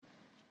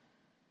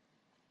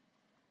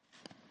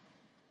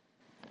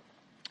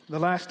The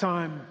last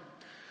time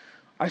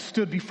I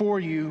stood before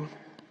you,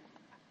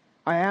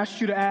 I asked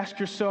you to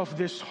ask yourself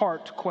this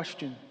heart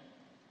question.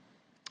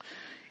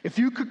 If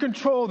you could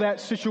control that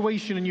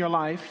situation in your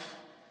life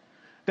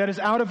that is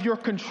out of your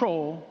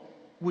control,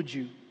 would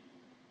you?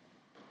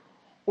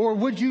 Or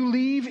would you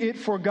leave it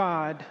for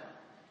God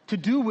to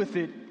do with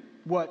it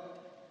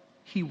what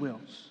He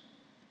wills?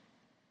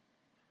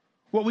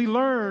 What we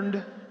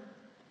learned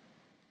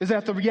is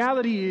that the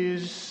reality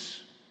is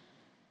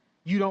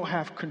you don't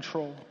have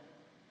control.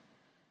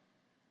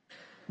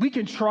 We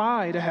can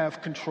try to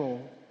have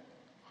control.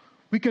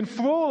 We can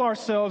fool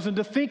ourselves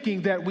into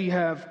thinking that we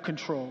have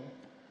control.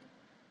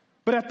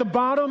 But at the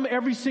bottom,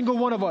 every single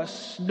one of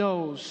us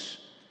knows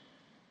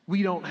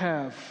we don't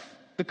have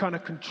the kind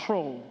of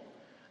control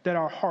that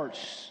our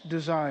hearts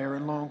desire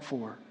and long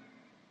for.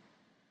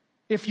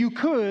 If you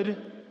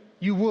could,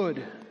 you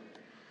would.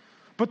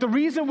 But the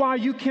reason why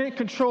you can't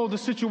control the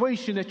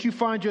situation that you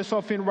find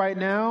yourself in right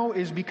now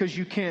is because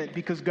you can't,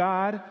 because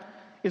God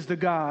is the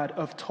God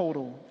of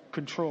total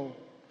control.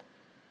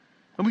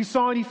 And we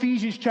saw in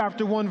Ephesians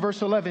chapter 1,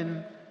 verse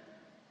 11,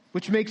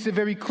 which makes it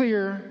very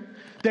clear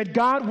that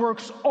God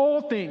works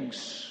all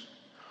things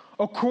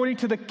according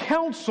to the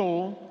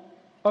counsel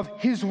of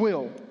His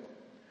will.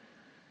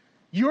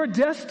 Your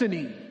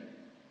destiny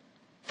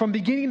from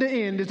beginning to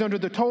end is under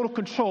the total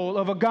control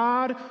of a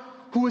God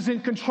who is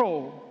in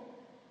control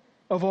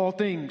of all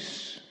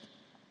things.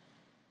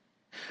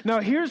 Now,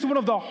 here's one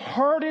of the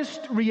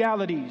hardest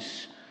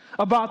realities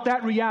about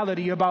that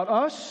reality, about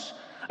us,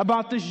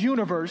 about this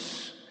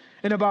universe,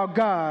 and about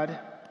God,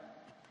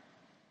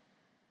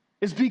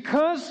 is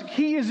because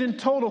He is in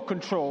total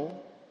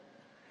control,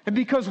 and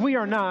because we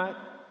are not,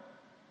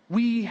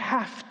 we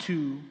have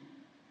to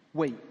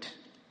wait.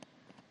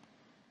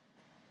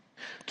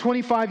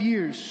 25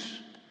 years,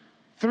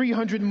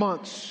 300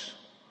 months,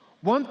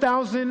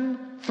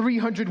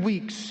 1,300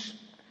 weeks,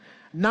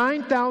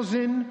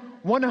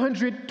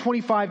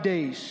 9,125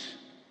 days.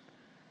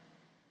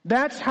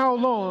 That's how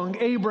long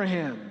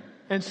Abraham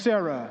and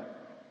Sarah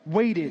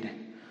waited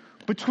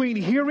between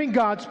hearing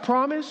God's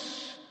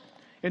promise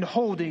and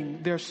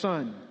holding their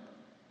son.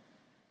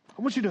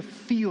 I want you to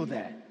feel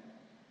that.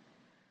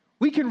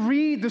 We can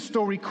read the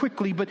story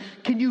quickly, but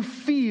can you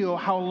feel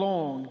how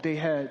long they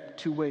had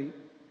to wait?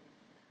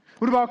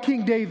 What about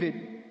King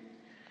David?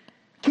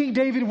 King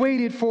David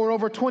waited for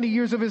over 20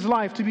 years of his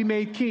life to be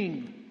made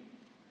king.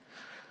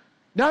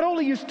 Not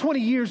only is 20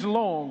 years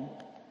long,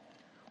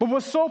 but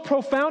what's so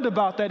profound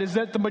about that is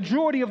that the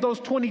majority of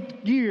those 20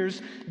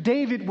 years,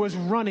 David was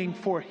running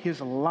for his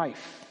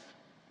life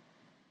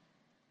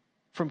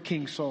from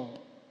King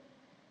Saul.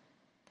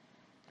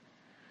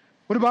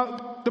 What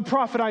about the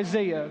prophet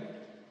Isaiah?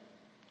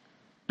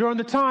 During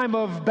the time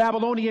of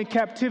Babylonian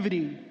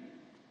captivity,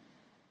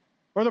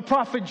 or the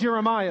prophet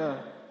Jeremiah,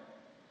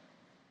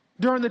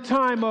 during the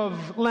time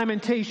of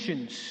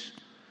Lamentations,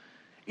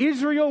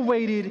 Israel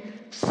waited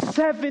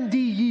 70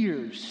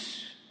 years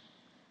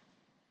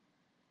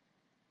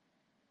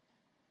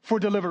for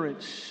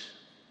deliverance.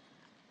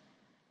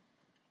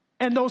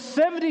 And those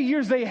 70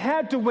 years they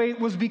had to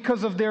wait was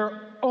because of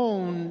their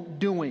own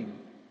doing.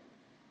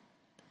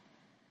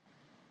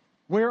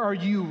 Where are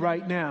you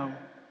right now?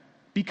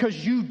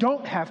 Because you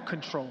don't have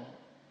control.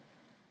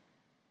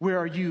 Where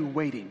are you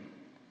waiting?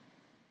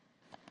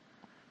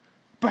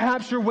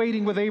 Perhaps you're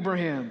waiting with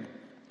Abraham,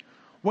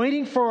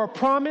 waiting for a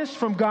promise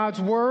from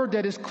God's word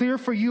that is clear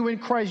for you in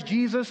Christ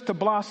Jesus to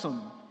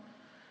blossom.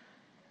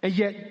 And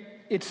yet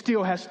it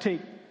still has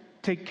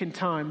taken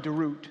time to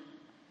root.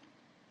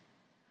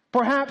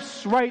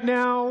 Perhaps right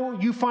now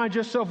you find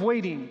yourself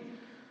waiting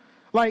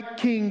like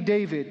King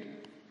David,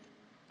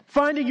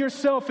 finding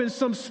yourself in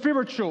some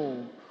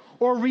spiritual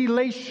or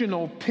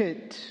relational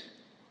pit,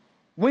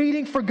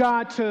 waiting for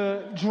God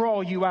to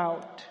draw you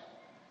out.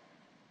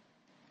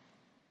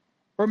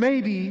 Or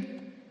maybe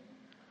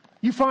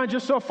you find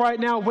yourself right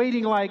now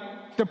waiting like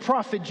the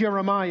prophet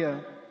Jeremiah,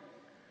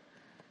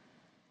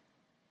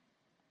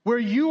 where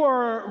you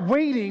are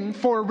waiting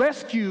for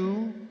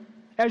rescue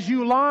as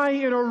you lie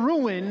in a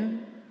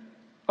ruin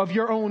of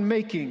your own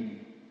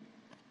making,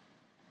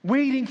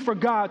 waiting for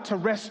God to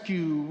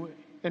rescue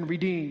and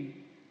redeem.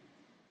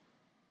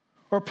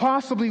 Or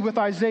possibly with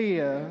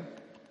Isaiah,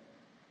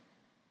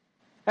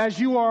 as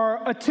you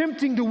are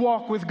attempting to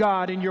walk with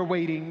God in your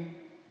waiting,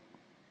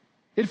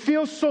 it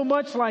feels so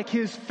much like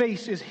His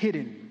face is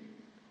hidden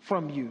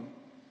from you.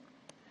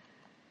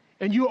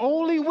 And you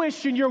only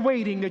wish in your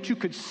waiting that you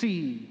could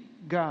see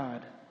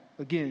God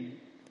again.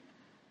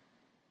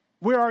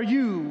 Where are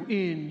you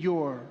in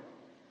your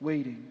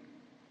waiting?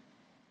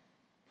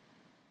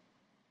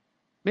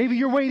 Maybe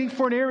you're waiting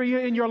for an area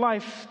in your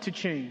life to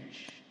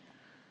change.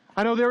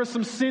 I know there are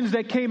some sins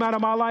that came out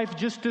of my life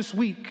just this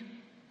week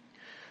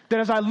that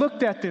as I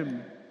looked at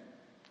them,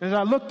 as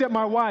I looked at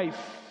my wife,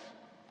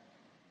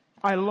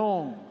 I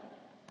long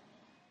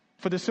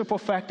for the simple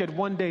fact that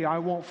one day I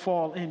won't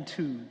fall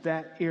into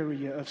that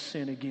area of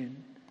sin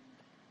again.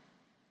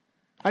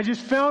 I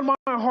just found my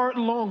heart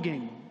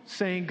longing,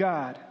 saying,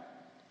 God,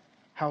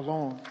 how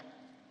long?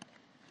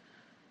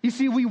 You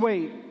see, we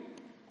wait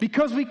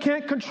Because we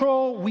can't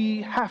control,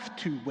 we have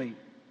to wait.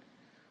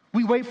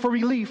 We wait for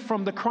relief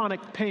from the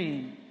chronic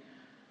pain.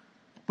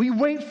 We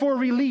wait for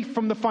relief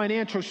from the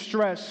financial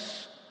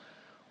stress.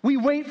 We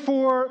wait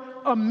for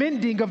a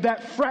mending of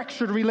that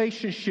fractured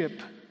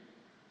relationship.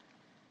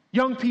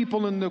 Young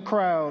people in the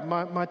crowd,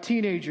 my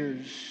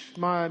teenagers,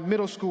 my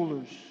middle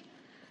schoolers,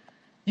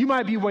 you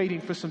might be waiting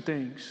for some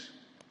things.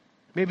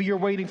 Maybe you're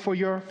waiting for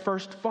your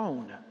first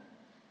phone.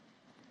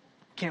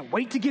 Can't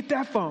wait to get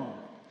that phone.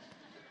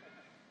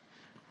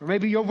 Or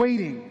maybe you're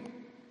waiting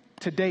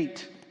to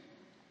date.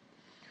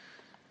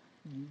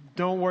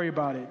 Don't worry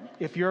about it.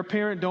 If you're a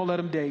parent, don't let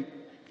them date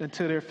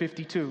until they're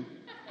 52.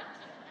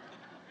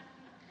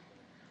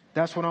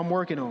 That's what I'm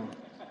working on.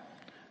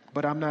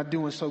 But I'm not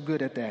doing so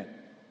good at that.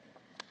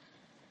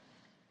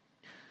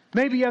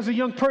 Maybe as a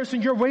young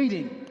person, you're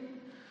waiting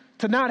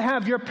to not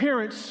have your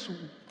parents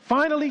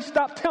finally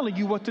stop telling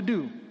you what to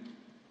do.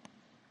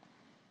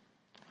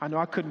 I know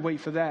I couldn't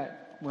wait for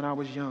that when I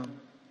was young.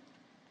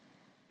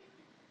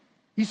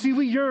 You see,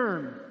 we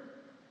yearn.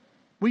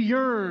 We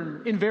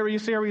yearn in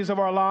various areas of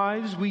our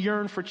lives. We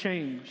yearn for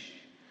change.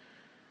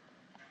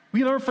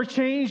 We yearn for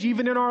change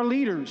even in our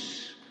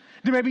leaders.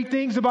 There may be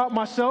things about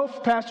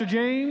myself, Pastor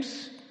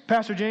James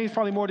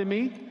probably more than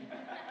me,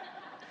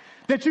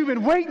 that you've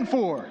been waiting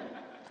for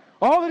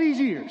all of these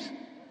years.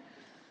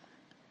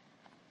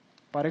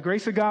 By the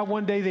grace of God,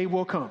 one day they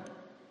will come.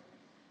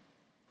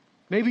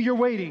 Maybe you're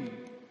waiting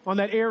on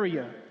that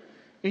area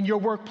in your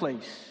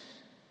workplace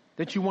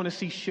that you want to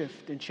see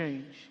shift and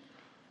change.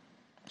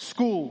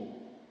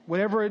 School,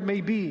 whatever it may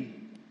be.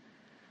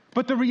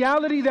 But the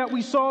reality that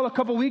we saw a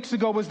couple weeks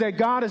ago was that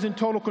God is in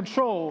total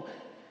control.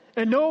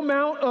 And no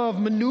amount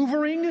of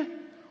maneuvering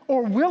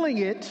or willing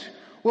it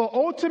will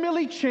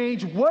ultimately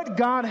change what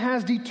God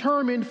has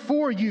determined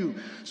for you.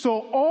 So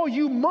all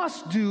you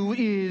must do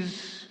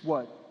is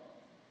what?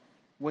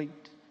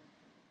 Wait.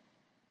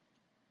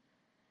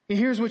 And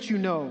here's what you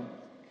know.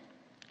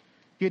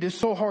 It is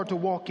so hard to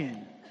walk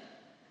in.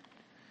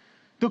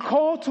 The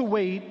call to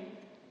wait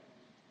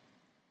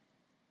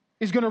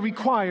is going to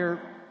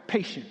require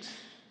patience.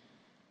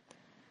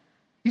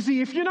 You see,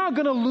 if you're not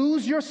going to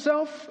lose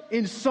yourself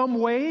in some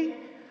way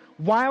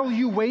while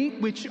you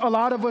wait, which a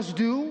lot of us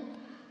do,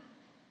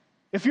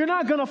 if you're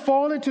not going to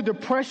fall into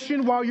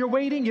depression while you're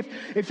waiting,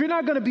 if you're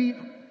not going to be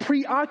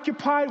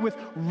preoccupied with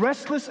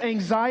restless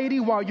anxiety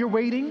while you're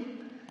waiting,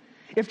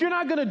 if you're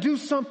not going to do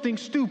something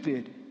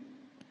stupid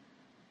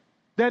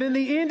that in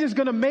the end is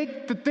going to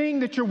make the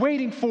thing that you're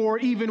waiting for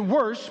even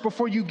worse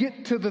before you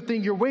get to the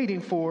thing you're waiting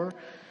for,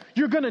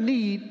 you're going to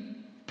need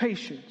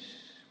patience.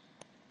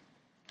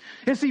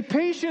 And see,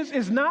 patience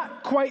is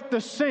not quite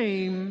the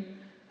same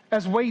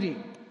as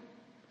waiting.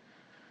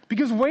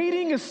 Because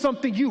waiting is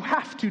something you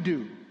have to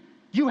do.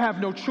 You have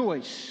no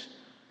choice.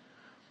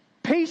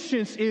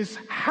 Patience is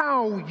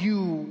how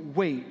you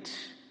wait.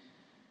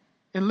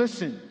 And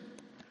listen,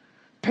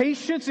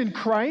 patience in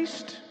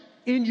Christ,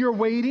 in your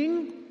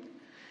waiting,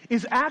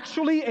 is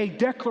actually a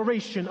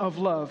declaration of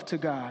love to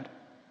God.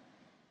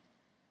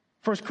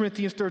 1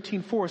 Corinthians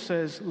 13:4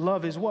 says,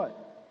 love is what?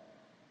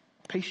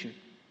 Patient.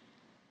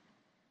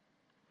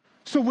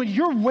 So when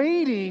you're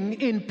waiting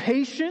in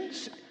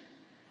patience,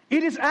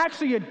 it is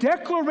actually a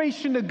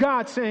declaration to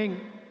God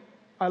saying,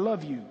 I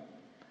love you.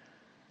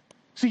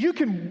 So you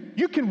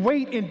can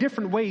wait in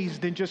different ways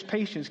than just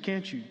patience,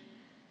 can't you?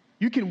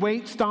 You can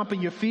wait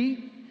stomping your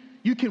feet.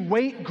 You can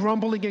wait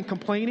grumbling and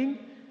complaining.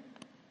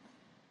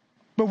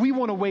 But we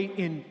want to wait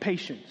in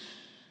patience.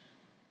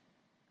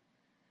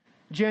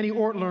 Jenny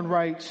Ortland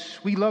writes,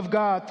 we love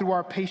God through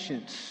our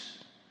patience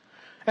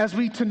as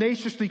we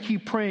tenaciously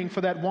keep praying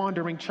for that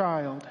wandering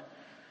child,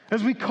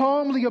 as we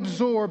calmly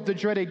absorb the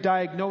dreaded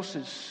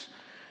diagnosis,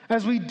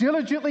 as we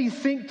diligently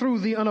think through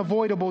the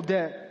unavoidable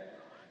debt,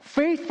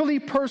 faithfully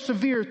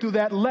persevere through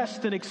that less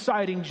than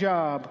exciting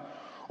job,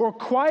 or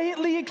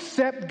quietly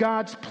accept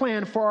God's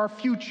plan for our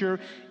future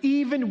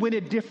even when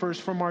it differs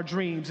from our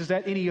dreams. Is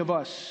that any of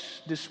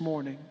us this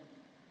morning?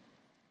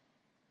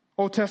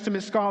 Old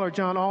Testament scholar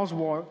John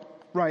Oswald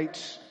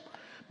writes,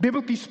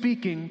 biblically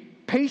speaking,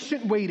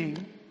 patient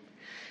waiting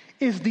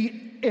is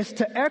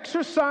to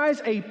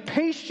exercise a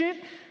patient,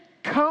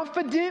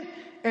 confident,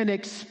 and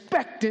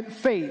expectant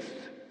faith.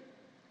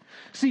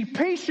 See,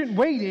 patient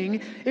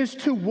waiting is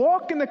to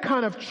walk in the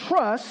kind of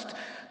trust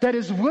that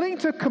is willing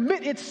to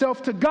commit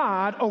itself to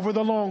God over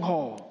the long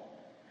haul.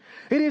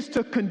 It is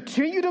to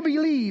continue to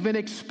believe and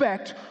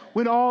expect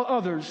when all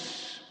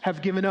others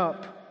have given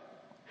up.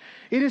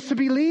 It is to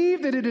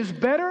believe that it is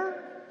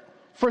better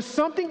for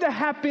something to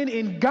happen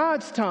in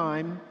God's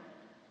time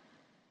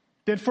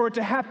than for it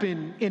to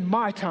happen in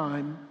my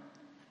time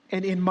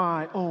and in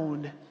my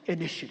own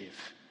initiative.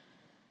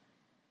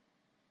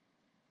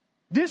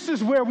 This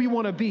is where we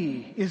want to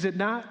be, is it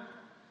not?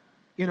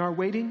 In our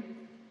waiting?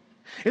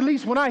 At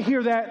least when I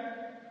hear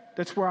that,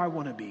 that's where I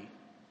want to be.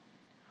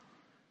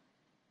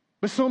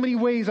 But so many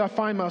ways I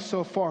find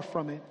myself far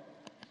from it.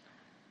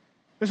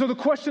 And so the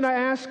question I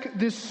ask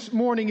this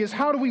morning is,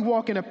 how do we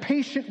walk in a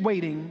patient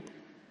waiting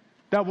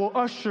that will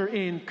usher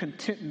in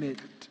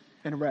contentment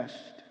and rest?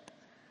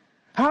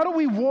 How do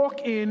we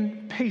walk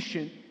in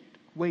patient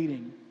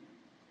waiting?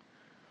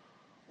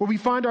 Well, we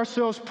find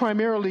ourselves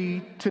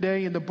primarily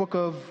today in the book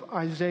of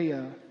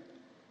Isaiah.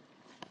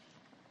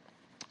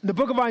 The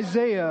book of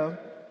Isaiah,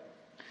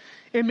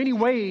 in many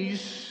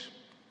ways,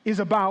 is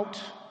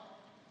about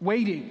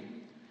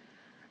waiting.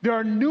 There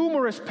are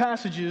numerous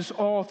passages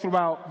all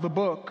throughout the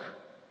book.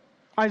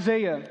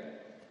 Isaiah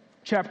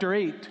chapter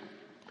 8,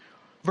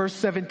 verse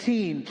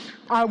 17.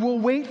 I will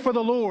wait for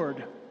the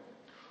Lord,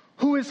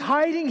 who is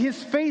hiding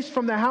his face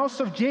from the house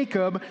of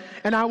Jacob,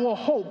 and I will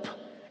hope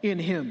in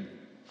him.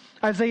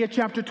 Isaiah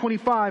chapter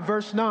 25,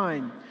 verse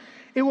 9.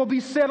 It will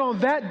be said on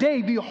that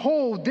day,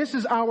 behold, this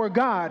is our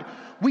God.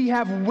 We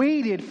have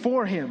waited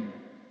for him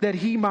that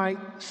he might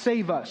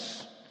save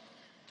us.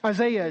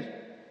 Isaiah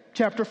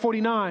chapter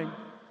 49,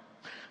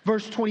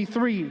 verse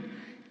 23.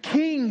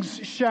 Kings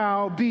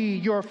shall be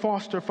your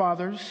foster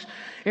fathers,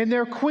 and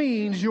their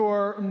queens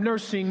your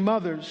nursing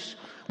mothers.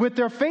 With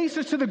their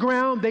faces to the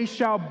ground, they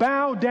shall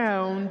bow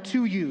down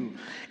to you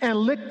and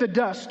lick the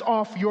dust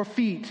off your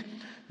feet.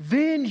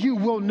 Then you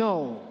will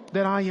know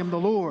that I am the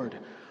Lord.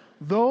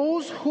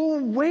 Those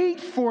who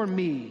wait for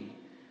me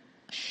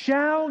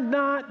shall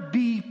not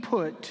be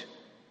put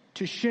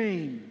to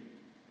shame.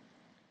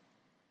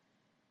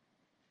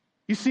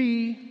 You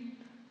see,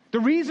 the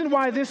reason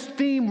why this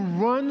theme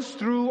runs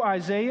through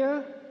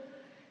Isaiah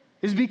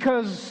is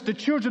because the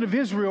children of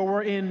Israel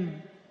were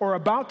in, or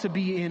about to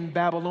be in,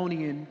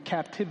 Babylonian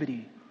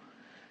captivity.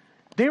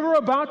 They were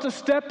about to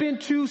step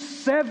into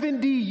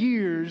 70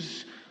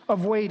 years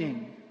of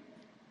waiting.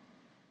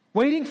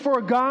 Waiting for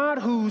a God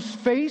whose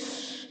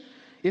face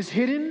is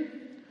hidden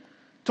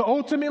to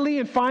ultimately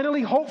and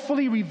finally,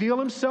 hopefully reveal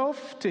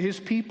himself to his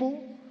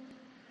people.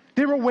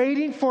 They were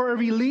waiting for a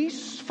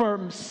release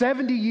from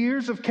 70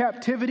 years of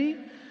captivity.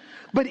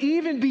 But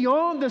even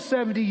beyond the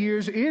 70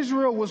 years,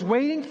 Israel was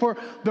waiting for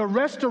the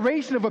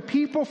restoration of a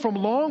people from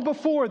long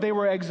before they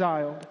were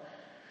exiled.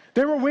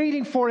 They were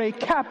waiting for a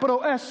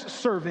capital S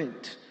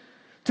servant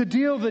to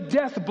deal the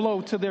death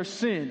blow to their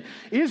sin.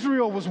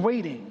 Israel was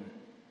waiting.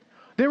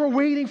 They were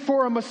waiting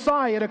for a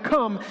Messiah to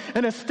come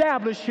and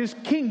establish his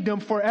kingdom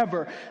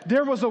forever.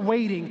 There was a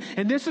waiting.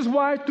 And this is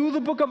why through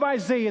the book of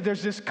Isaiah,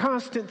 there's this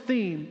constant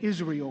theme: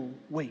 Israel,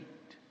 wait.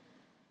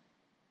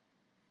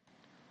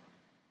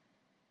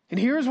 And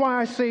here's why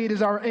I say it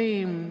is our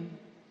aim,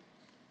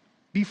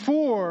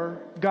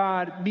 before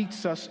God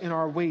meets us in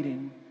our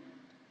waiting,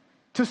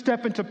 to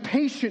step into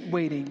patient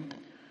waiting,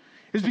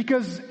 is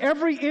because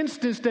every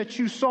instance that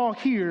you saw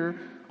here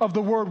of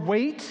the word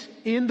wait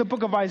in the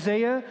book of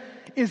Isaiah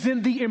is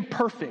in the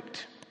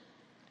imperfect.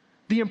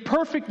 The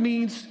imperfect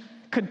means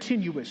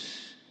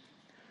continuous.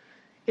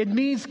 It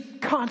means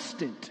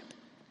constant.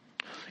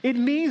 It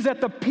means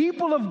that the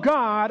people of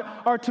God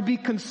are to be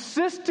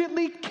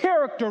consistently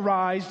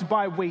characterized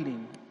by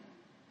waiting.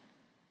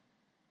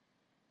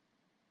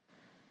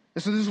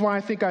 And so this is why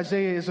I think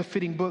Isaiah is a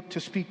fitting book to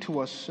speak to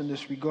us in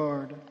this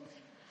regard.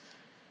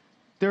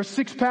 There are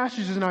 6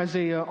 passages in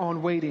Isaiah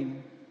on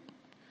waiting.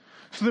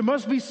 So there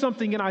must be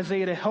something in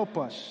Isaiah to help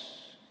us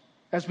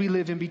as we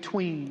live in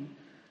between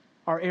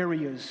our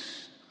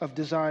areas of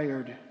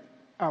desired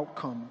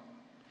outcome.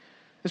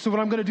 And so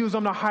what I'm going to do is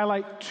I'm going to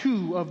highlight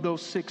 2 of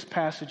those 6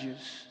 passages.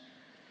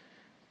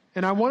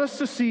 And I want us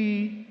to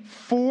see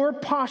 4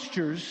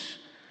 postures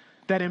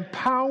that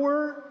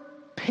empower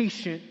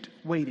patient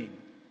waiting.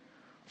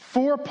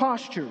 4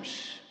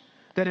 postures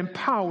that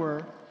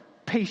empower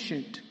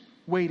patient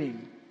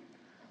waiting.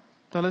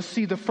 Now let's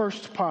see the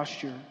first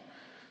posture.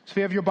 So if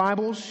you have your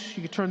Bibles,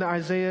 you can turn to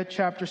Isaiah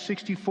chapter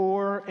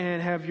 64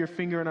 and have your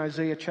finger in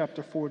Isaiah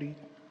chapter 40.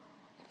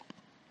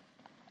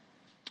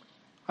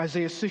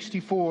 Isaiah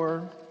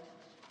 64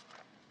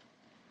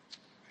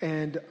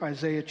 and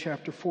Isaiah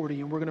chapter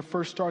 40. And we're going to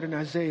first start in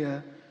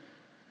Isaiah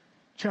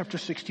chapter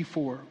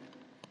 64.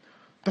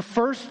 The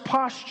first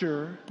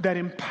posture that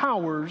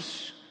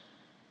empowers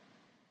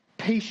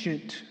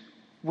patient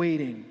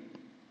waiting.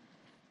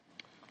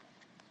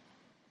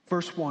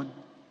 Verse 1.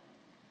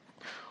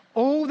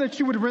 Oh, that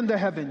you would rend the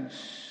heavens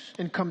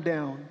and come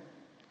down,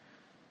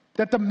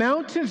 that the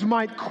mountains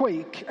might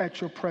quake at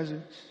your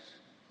presence.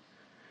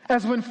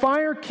 As when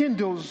fire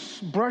kindles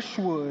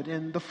brushwood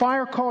and the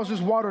fire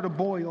causes water to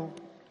boil,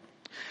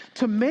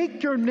 to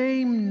make your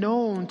name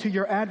known to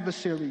your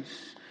adversaries,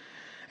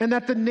 and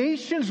that the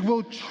nations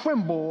will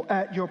tremble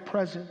at your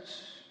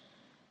presence.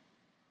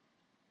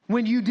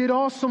 When you did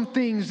awesome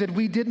things that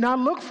we did not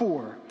look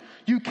for,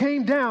 you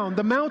came down,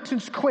 the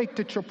mountains quaked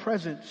at your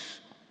presence.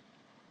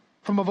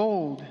 From of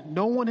old,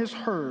 no one has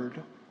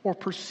heard or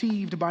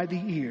perceived by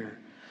the ear.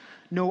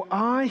 No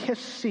eye has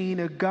seen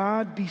a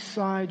God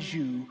besides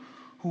you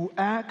who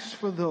acts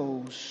for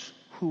those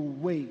who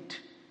wait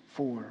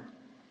for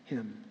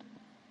him.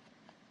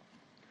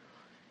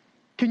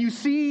 Can you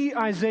see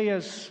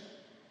Isaiah's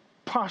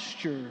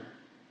posture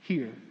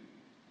here?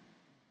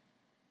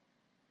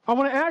 I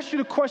want to ask you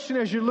the question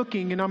as you're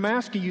looking, and I'm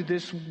asking you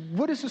this: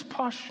 what is his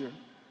posture?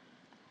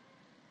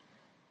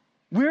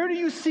 Where do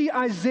you see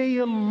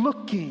Isaiah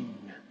looking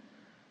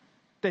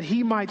that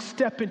he might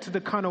step into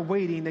the kind of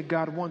waiting that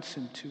God wants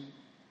him to.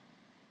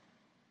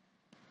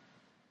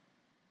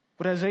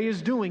 What Isaiah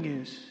is doing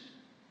is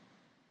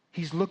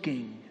he's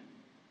looking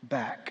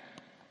back.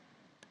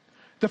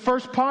 The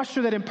first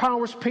posture that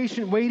empowers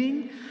patient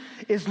waiting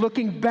is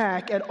looking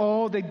back at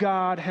all that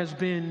God has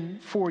been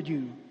for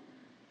you.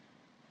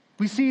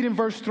 We see it in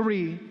verse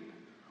 3.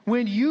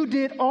 When you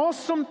did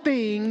awesome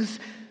things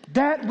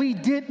that we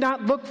did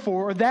not look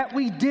for, or that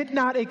we did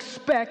not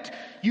expect,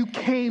 you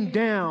came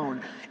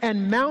down,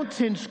 and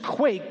mountains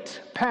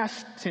quaked,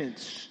 past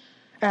tense,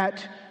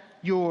 at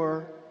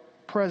your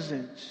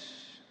presence.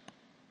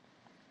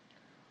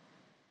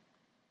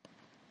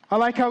 I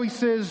like how he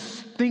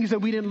says things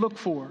that we didn't look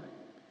for.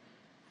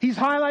 He's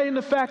highlighting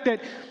the fact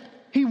that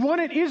he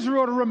wanted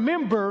Israel to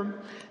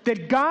remember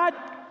that God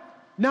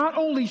not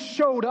only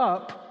showed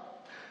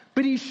up,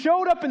 but he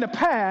showed up in the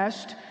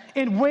past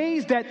in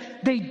ways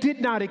that they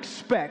did not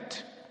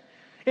expect,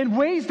 in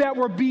ways that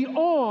were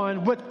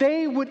beyond what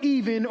they would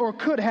even or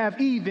could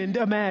have even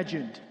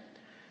imagined.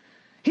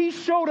 He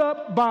showed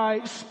up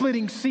by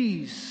splitting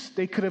seas.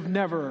 They could have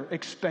never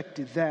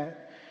expected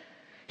that.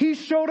 He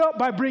showed up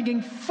by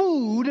bringing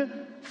food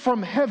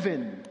from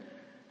heaven.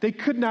 They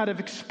could not have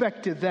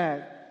expected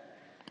that.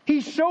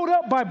 He showed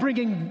up by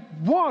bringing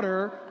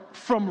water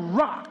from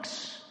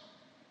rocks.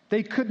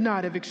 They could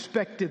not have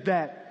expected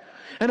that.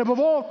 And above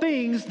all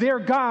things, their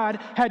God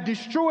had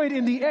destroyed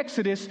in the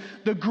Exodus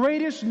the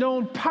greatest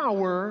known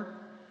power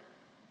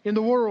in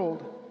the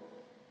world.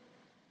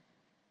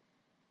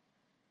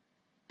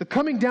 The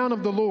coming down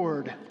of the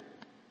Lord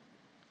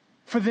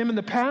for them in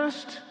the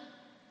past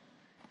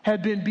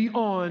had been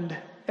beyond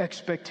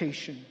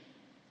expectation.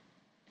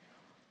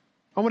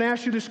 I want to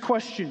ask you this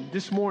question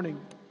this morning.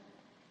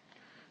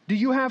 Do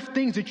you have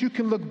things that you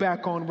can look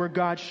back on where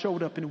God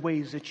showed up in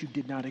ways that you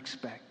did not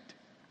expect?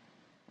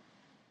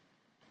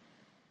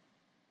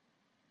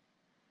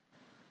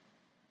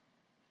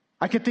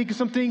 I can think of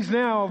some things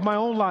now of my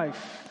own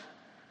life.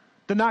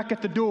 The knock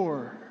at the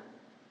door.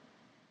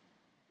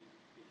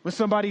 When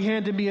somebody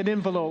handed me an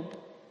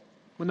envelope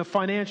when the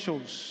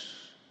financials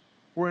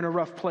were in a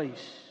rough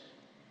place.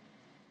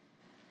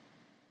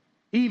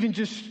 Even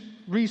just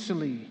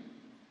recently,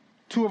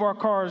 2 of our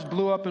cars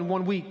blew up in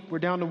 1 week. We're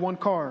down to 1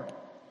 car.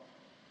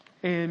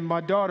 And my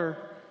daughter,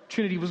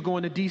 Trinity, was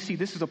going to D.C.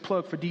 This is a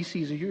plug for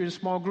D.C. If you're in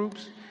small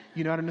groups,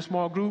 you're not in a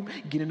small group,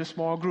 get in a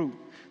small group.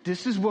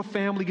 This is what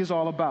family is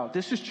all about.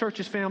 This is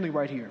church's family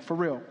right here, for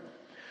real.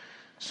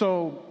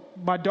 So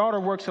my daughter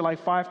works at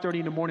like 5:30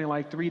 in the morning,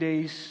 like 3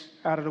 days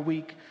out of the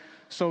week.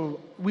 So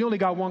we only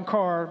got 1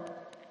 car,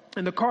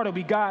 and the car that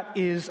we got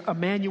is a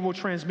manual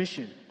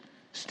transmission,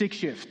 stick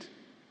shift.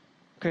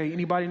 Okay,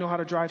 anybody know how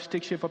to drive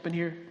stick shift up in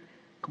here?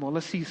 Come on,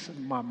 let's see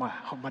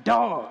my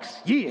dogs.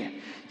 Yeah.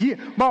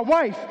 My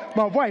wife,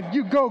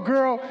 you go,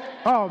 girl.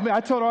 Oh man,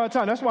 I told her all the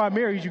time, that's why I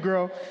married you,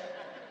 girl.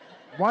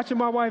 Watching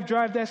my wife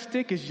drive that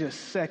stick is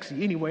just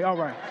sexy. Anyway, all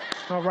right,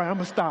 I'm going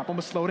to stop. I'm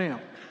going to slow down.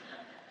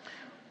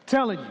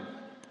 Telling you.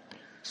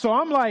 So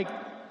I'm like,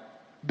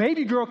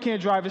 baby girl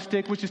can't drive a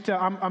stick, which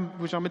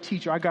I'm a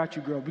teacher. I got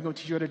you, girl. We're going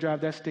to teach you how to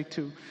drive that stick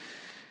too.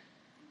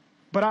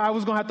 But I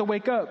was going to have to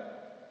wake up.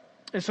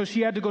 And so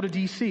she had to go to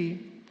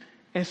D.C.,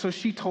 and so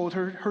she told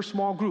her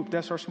small group,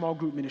 that's our small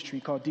group ministry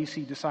called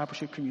D.C.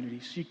 Discipleship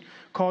Communities. She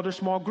called her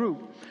small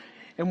group.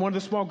 And one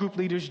of the small group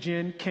leaders,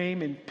 Jen,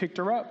 came and picked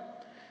her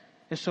up.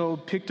 And so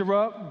picked her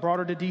up, brought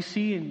her to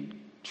D.C., and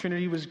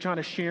Trinity was trying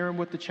to share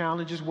what the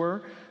challenges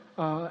were.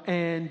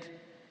 And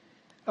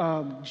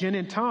Jen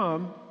and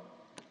Tom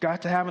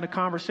got to having a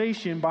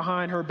conversation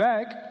behind her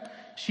back.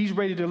 She's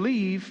ready to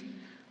leave.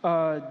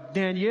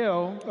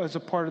 Danielle, as a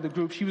part of the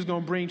group, she was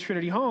going to bring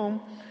Trinity home.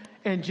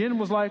 And Jen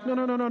was like,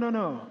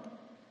 no.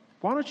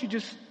 Why don't you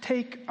just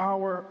take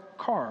our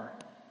car?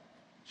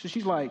 So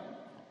she's like,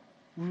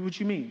 what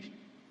you mean?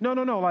 No,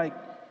 like,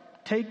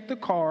 take the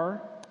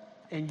car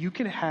and you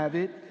can have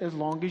it as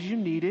long as you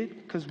need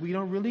it because we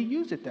don't really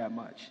use it that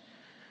much.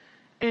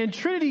 And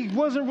Trinity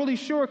wasn't really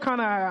sure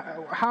kind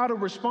of how to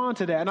respond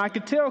to that. And I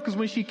could tell because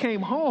when she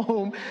came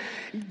home,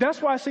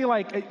 that's why I say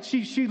like,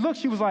 she looked,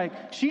 she was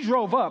like, she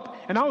drove up.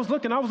 And I was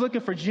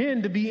looking for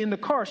Jen to be in the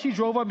car. She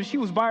drove up and she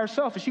was by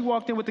herself and she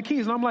walked in with the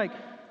keys. And I'm like,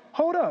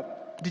 hold up.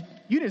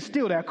 You didn't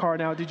steal that car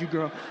now, did you,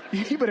 girl?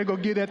 You better go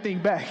get that thing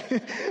back.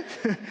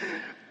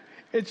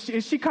 And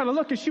she kind of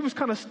looked and she was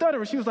kind of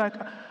stuttering. She was like,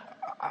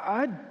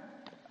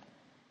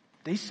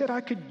 they said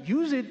I could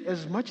use it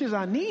as much as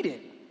I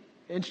needed.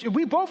 And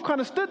we both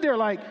kind of stood there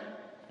like,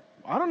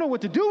 I don't know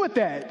what to do with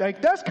that.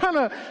 Like, that's kind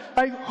of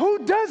like,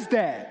 who does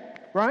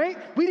that, right?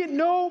 We didn't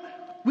know.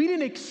 We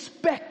didn't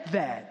expect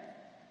that.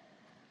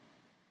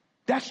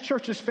 That's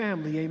church's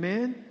family,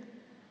 amen?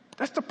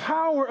 That's the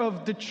power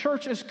of the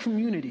church as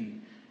community.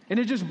 And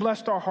it just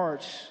blessed our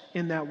hearts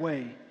in that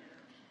way.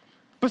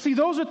 But see,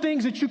 those are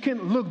things that you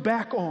can look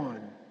back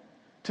on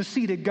to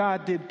see that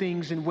God did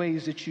things in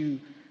ways that you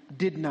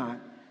did not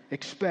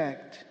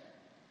expect.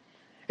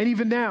 And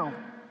even now,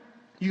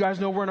 you guys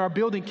know we're in our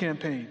building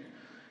campaign.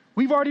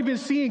 We've already been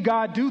seeing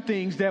God do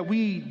things that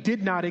we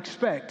did not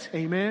expect.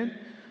 Amen.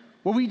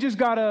 Well, we just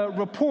got a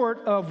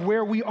report of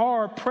where we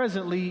are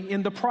presently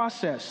in the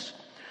process.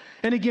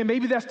 And again,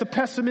 maybe that's the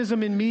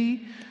pessimism in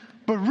me,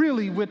 but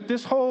really with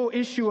this whole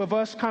issue of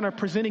us kind of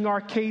presenting our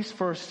case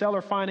for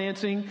seller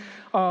financing,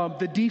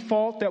 the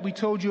default that we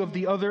told you of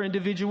the other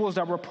individuals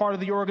that were part of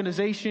the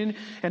organization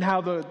and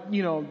how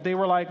they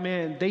were like,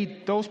 man,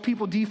 those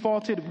people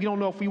defaulted. We don't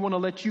know if we want to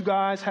let you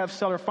guys have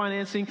seller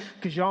financing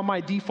because y'all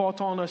might default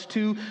on us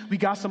too. We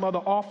got some other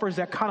offers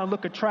that kind of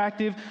look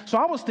attractive. So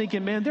I was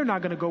thinking, man, they're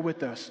not going to go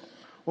with us.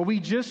 Well, we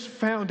just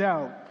found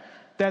out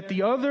that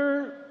the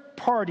other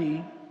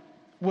party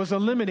was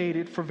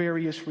eliminated for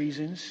various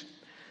reasons.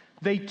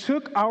 They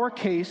took our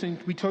case,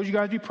 and we told you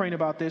guys to be praying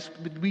about this.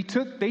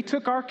 They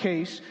took our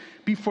case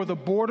before the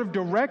board of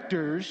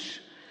directors.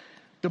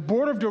 The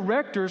board of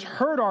directors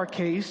heard our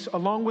case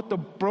along with the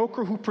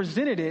broker who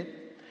presented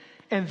it,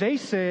 and they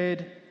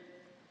said,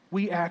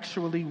 we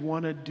actually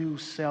want to do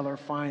seller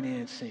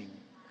financing.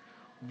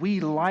 We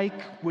like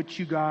what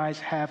you guys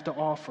have to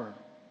offer.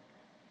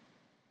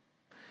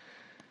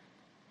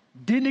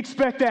 Didn't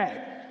expect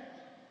that.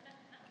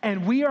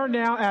 And we are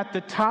now at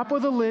the top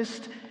of the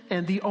list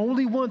and the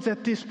only ones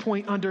at this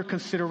point under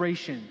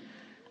consideration.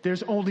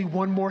 There's only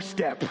one more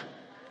step.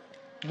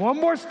 One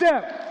more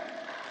step.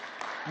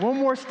 One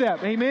more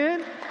step.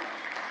 Amen?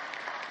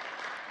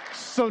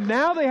 So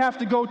now they have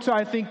to go to,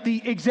 I think,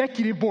 the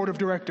executive board of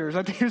directors.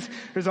 I think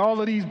there's all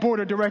of these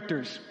board of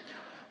directors.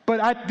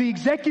 But the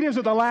executives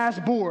are the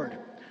last board.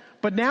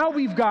 But now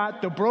we've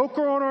got the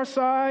broker on our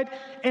side,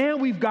 and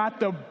we've got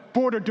the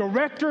board of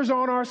directors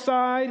on our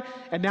side,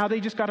 and now they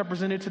just got to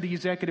present it to the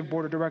executive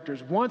board of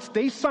directors. Once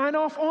they sign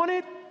off on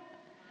it,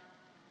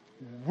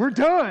 we're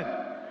done.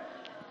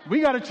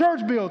 We got a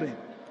church building.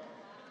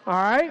 All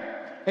right?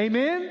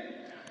 Amen?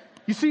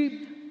 You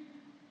see,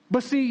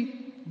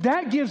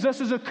 that gives us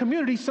as a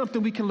community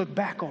something we can look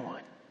back on.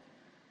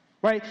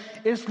 Right?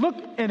 It's look,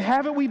 and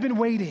haven't we been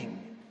waiting?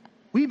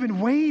 We've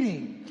been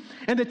waiting.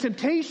 And the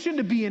temptation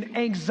to be in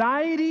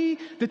anxiety,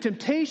 the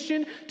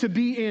temptation to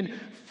be in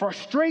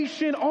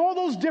frustration, all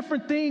those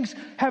different things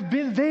have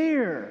been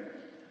there.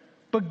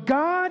 But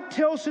God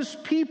tells his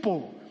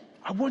people,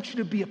 I want you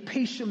to be a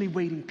patiently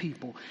waiting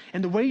people.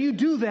 And the way you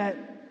do that,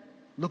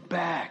 look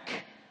back.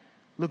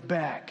 Look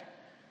back.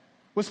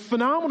 What's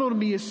phenomenal to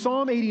me is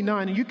Psalm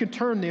 89, and you can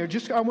turn there.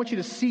 I want you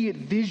to see it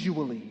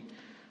visually.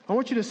 I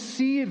want you to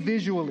see it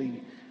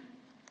visually.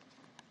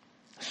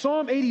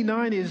 Psalm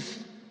 89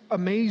 is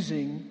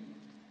amazing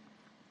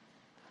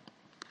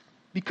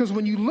because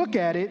when you look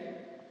at it,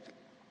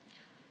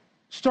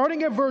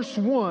 starting at verse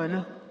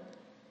 1,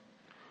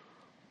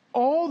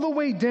 all the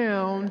way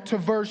down to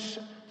verse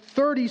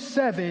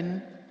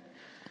 37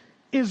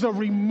 is a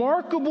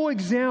remarkable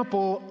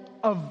example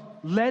of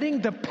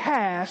letting the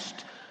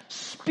past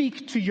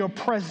speak to your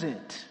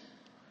present.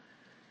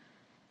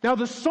 Now,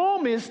 the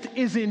psalmist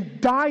is in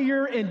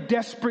dire and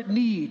desperate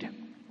need,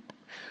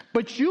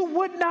 but you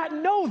would not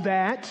know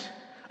that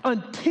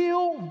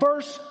until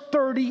verse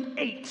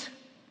 38.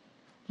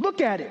 Look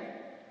at it.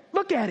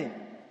 Look at it.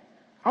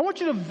 I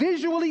want you to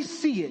visually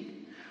see it.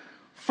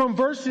 From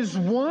verses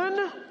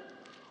 1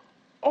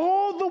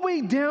 all the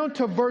way down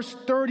to verse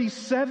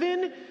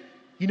 37,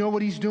 you know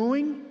what he's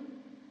doing?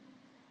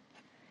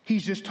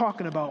 He's just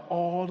talking about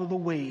all of the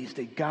ways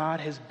that God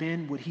has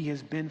been what he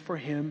has been for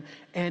him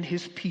and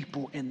his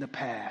people in the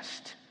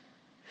past.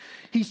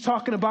 He's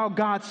talking about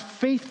God's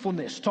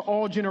faithfulness to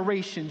all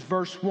generations,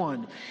 verse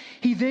 1.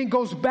 He then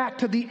goes back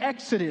to the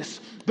Exodus,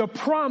 the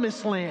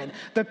promised land,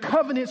 the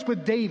covenants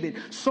with David,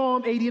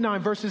 Psalm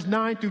 89, verses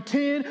 9 through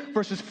 10,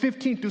 verses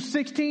 15 through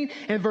 16,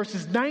 and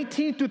verses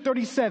 19 through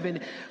 37.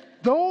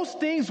 Those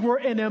things were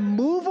an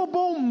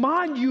immovable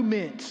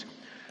monument.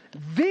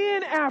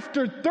 Then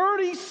after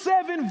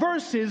 37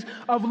 verses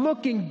of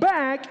looking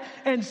back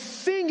and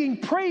singing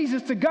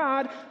praises to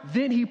God,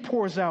 then he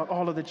pours out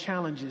all of the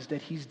challenges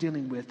that he's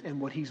dealing with and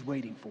what he's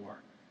waiting for.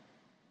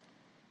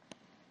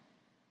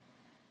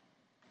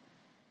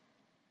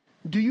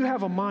 Do you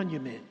have a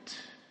monument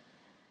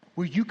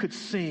where you could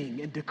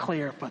sing and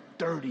declare for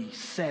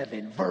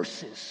 37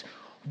 verses?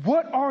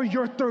 What are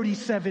your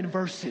 37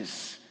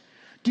 verses?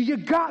 Do you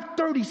got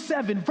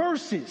 37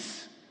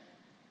 verses?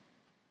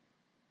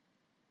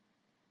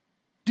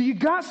 Do you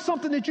got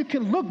something that you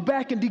can look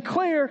back and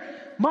declare,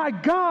 my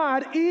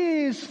God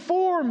is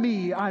for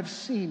me? I've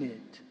seen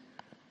it.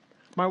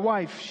 My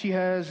wife, she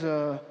has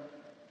a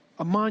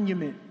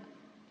monument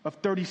of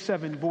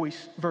 37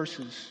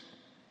 verses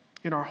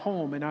in our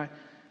home, and I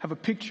have a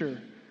picture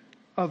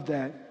of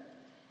that.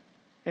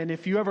 And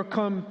if you ever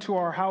come to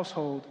our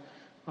household,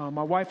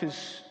 my wife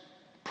has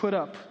put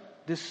up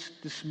this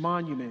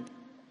monument.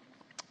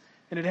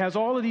 And it has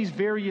all of these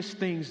various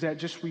things that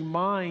just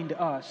remind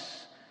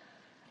us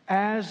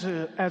as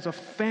a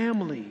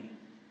family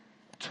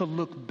to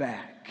look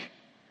back.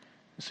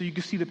 So you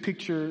can see the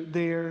picture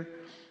there.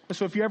 And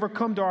so if you ever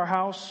come to our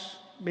house,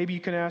 maybe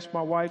you can ask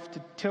my wife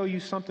to tell you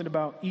something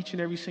about each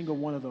and every single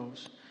one of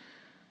those.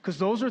 Because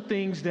those are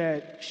things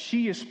that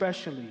she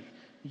especially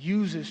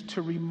uses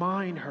to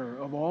remind her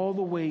of all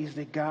the ways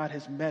that God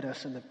has met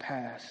us in the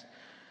past,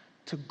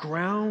 to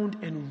ground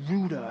and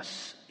root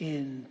us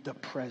in the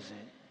present.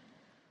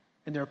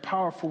 And they're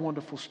powerful,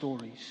 wonderful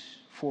stories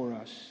for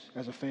us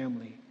as a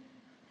family.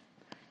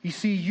 You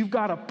see, you've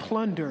got to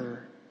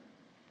plunder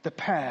the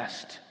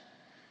past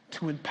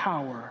to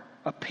empower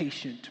a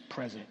patient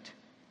present.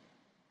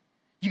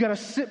 You got to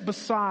sit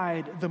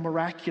beside the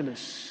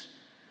miraculous.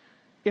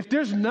 If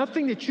there's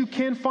nothing that you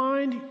can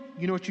find,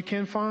 you know what you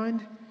can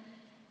find?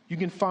 You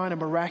can find a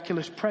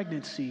miraculous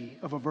pregnancy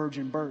of a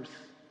virgin birth.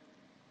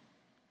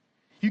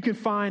 You can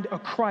find a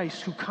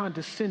Christ who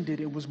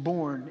condescended and was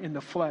born in the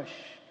flesh.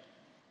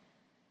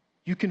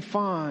 You can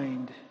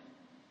find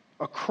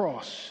a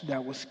cross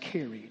that was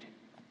carried.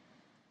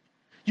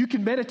 You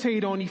can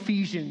meditate on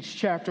Ephesians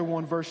chapter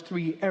 1, verse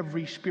 3,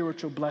 every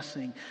spiritual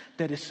blessing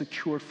that is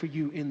secured for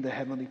you in the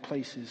heavenly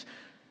places,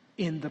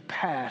 in the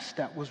past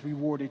that was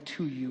rewarded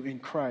to you in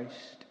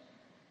Christ.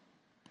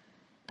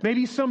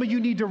 Maybe some of you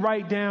need to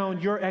write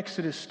down your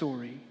Exodus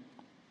story.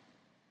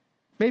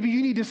 Maybe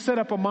you need to set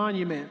up a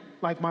monument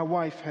like my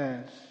wife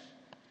has.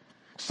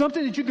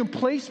 Something that you can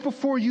place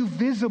before you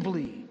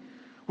visibly,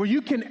 where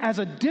you can, as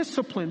a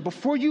discipline,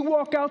 before you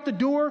walk out the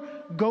door,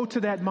 go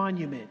to that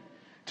monument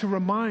to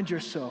remind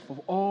yourself of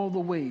all the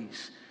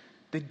ways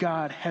that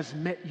God has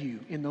met you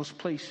in those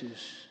places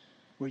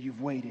where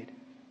you've waited.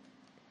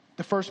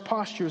 The first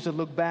posture is to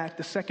look back.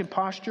 The second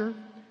posture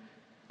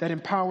that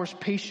empowers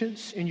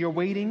patience in your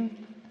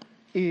waiting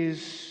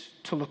is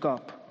to look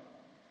up.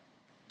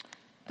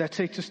 That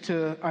takes us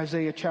to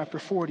Isaiah chapter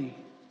 40,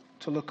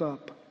 to look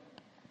up.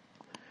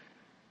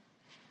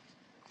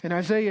 In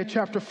Isaiah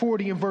chapter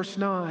 40 and verse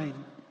 9,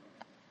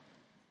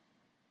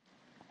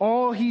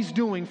 all he's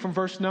doing from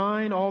verse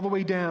 9 all the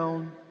way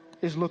down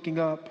is looking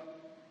up.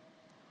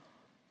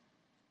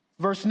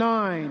 Verse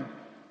 9,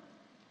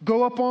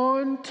 go up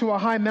on to a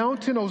high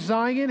mountain, O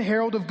Zion,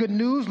 herald of good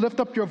news. Lift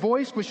up your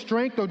voice with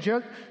strength, O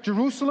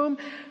Jerusalem,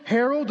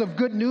 herald of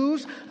good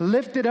news.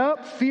 Lift it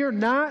up, fear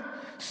not.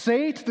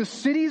 Say to the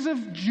cities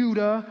of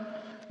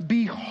Judah,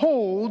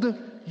 behold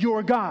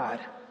your God.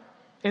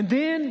 And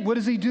then what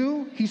does he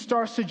do? He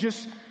starts to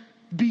just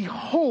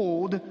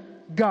behold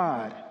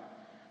God.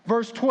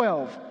 Verse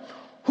 12,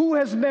 who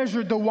has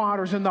measured the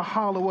waters in the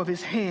hollow of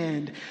his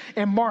hand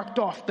and marked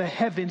off the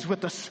heavens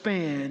with a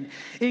span,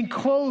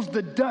 enclosed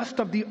the dust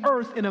of the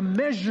earth in a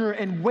measure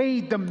and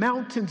weighed the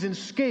mountains in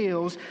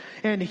scales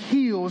and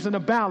hills in a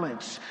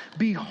balance?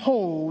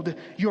 Behold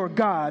your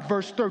God.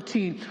 Verse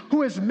 13,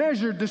 who has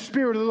measured the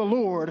Spirit of the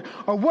Lord,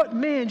 or what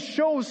man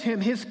shows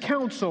him his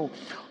counsel?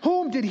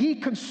 Whom did he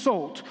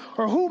consult,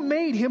 or who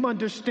made him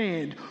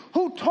understand?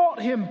 Who taught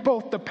him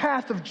both the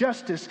path of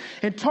justice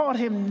and taught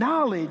him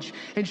knowledge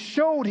and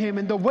showed him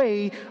in the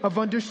way of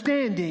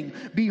understanding?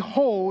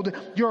 Behold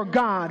your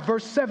God.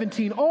 Verse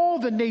 17, all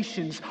the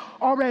nations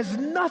are as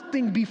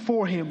nothing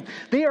before him.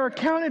 They are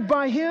accounted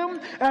by him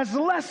as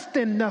less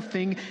than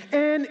nothing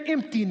and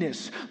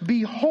emptiness.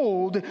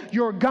 Behold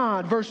your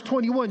God. Verse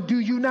 21, do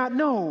you not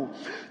know?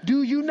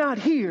 Do you not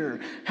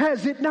hear?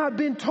 Has it not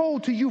been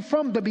told to you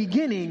from the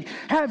beginning?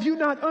 Have you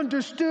not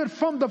understood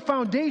from the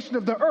foundation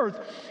of the earth?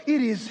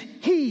 It is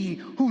he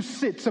who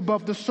sits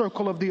above the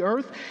circle of the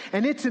earth,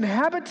 and its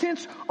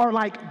inhabitants are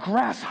like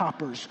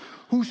grasshoppers,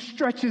 who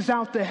stretches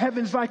out the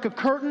heavens like a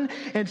curtain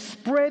and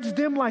spreads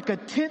them like a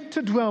tent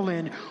to dwell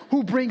in,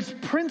 who brings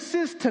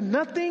princes to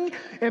nothing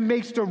and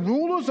makes the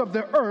rulers of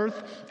the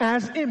earth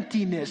as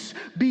emptiness.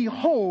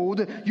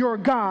 Behold your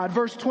God.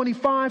 Verse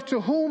 25,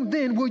 to whom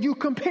then will you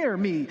compare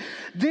me?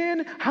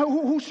 Then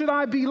who should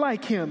I be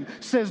like him,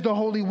 says the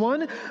Holy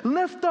One?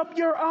 Lift up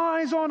your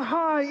eyes on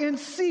high and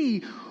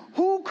see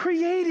who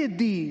created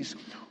these.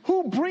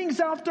 Who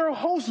brings out their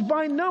hosts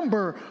by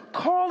number,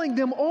 calling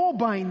them all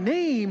by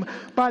name,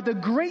 by the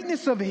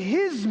greatness of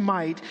his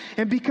might,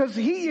 and because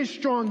he is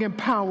strong in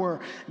power,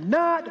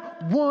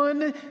 not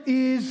one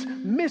is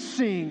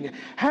missing.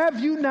 Have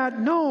you not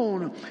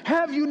known?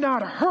 Have you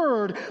not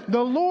heard?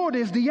 The Lord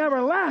is the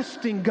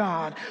everlasting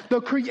God,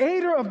 the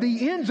creator of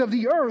the ends of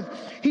the earth.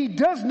 He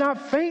does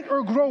not faint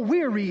or grow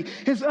weary.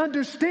 His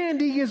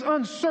understanding is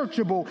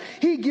unsearchable.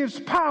 He gives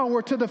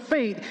power to the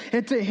faint,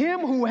 and to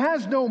him who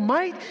has no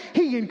might,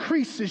 he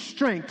increases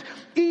strength.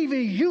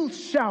 Even youth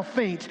shall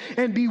faint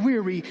and be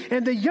weary,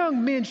 and the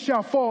young men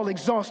shall fall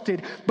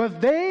exhausted.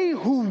 But they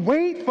who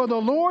wait for the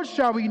Lord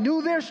shall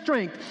renew their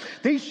strength.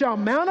 They shall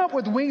mount up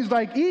with wings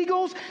like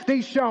eagles.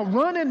 They shall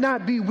run and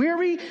not be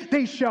weary.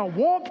 They shall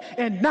walk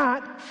and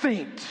not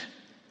faint.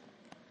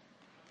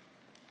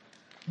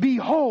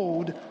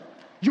 Behold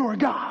your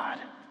God.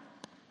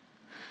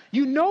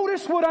 You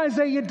notice what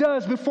Isaiah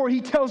does before he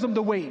tells them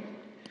to wait.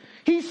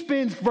 He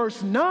spends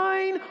verse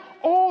 9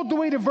 all the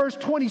way to verse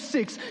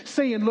 26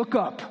 saying, look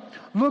up,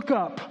 look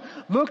up,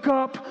 look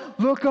up,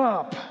 look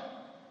up.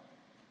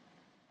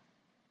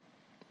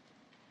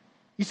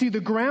 You see,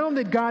 the ground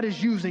that God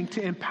is using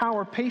to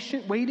empower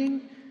patient waiting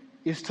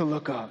is to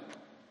look up.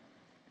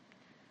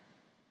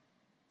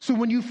 So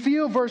when you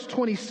feel verse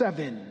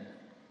 27,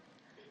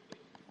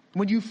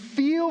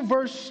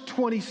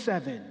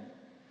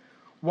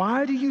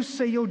 why do you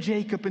say, O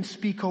Jacob, and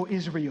speak, O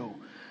Israel?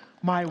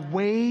 My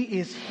way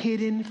is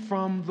hidden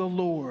from the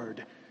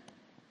Lord.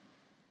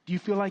 Do you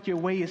feel like your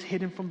way is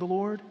hidden from the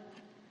Lord?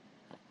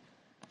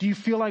 Do you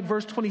feel like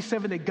verse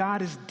 27 that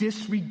God has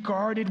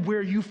disregarded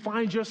where you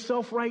find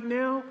yourself right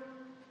now?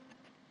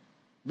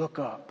 Look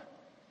up.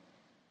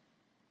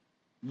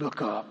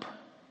 Look up.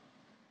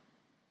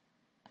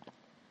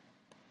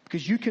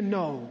 Because you can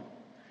know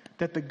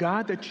that the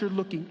God that you're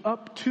looking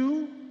up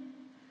to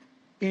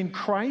in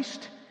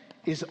Christ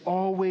is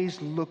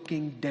always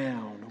looking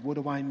down. What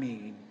do I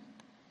mean?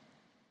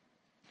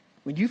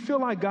 When you feel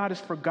like God has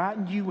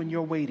forgotten you when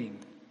you're waiting,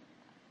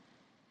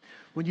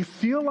 when you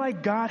feel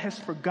like God has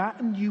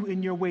forgotten you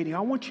in your waiting, I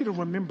want you to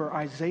remember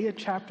Isaiah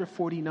chapter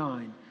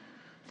 49,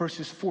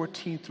 verses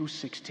 14 through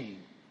 16.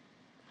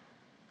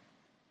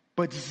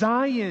 But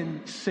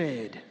Zion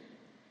said,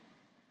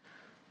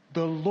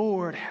 the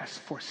Lord has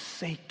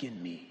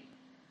forsaken me.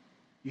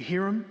 You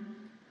hear him?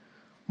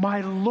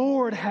 My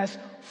Lord has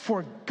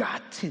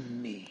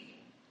forgotten me.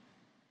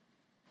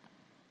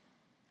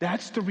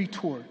 That's the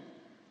retort.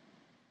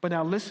 But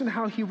now listen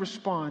how he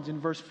responds in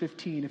verse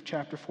 15 of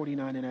chapter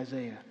 49 in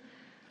Isaiah.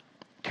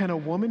 Can a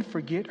woman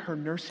forget her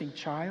nursing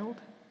child,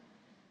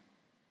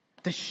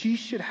 that she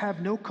should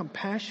have no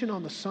compassion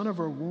on the son of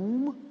her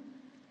womb?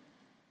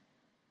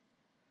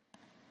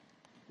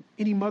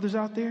 Any mothers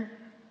out there?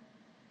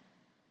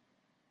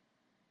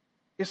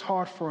 It's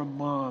hard for a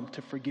mom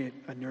to forget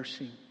a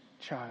nursing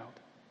child.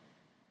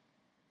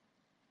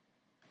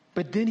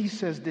 But then he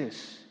says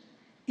this,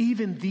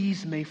 even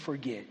these may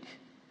forget,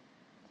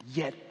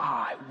 yet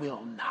I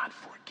will not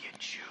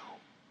forget you.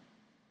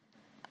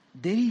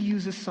 Then he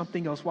uses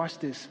something else. Watch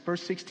this.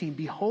 Verse 16.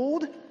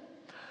 Behold,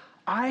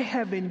 I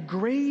have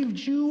engraved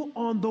you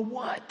on the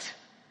what?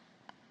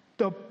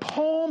 The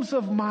palms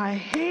of my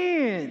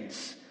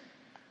hands.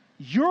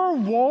 Your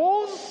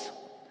walls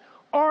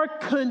are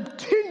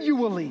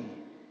continually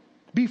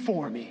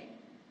before me.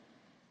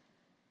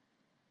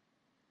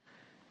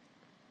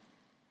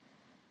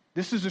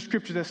 This is a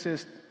scripture that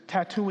says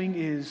tattooing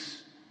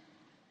is,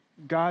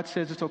 God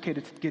says it's okay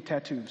to get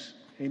tattoos.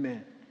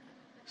 Amen.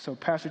 So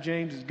Pastor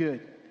James is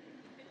good.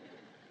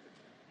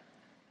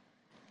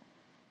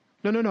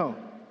 No.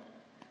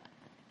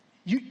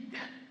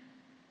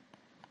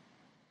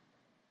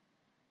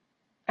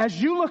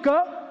 As you look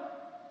up,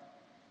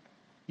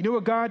 you know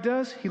what God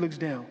does? He looks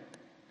down.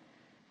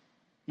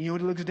 You know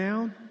what he looks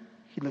down?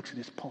 He looks at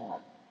his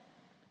palm.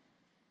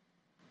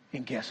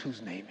 And guess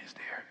whose name is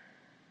there?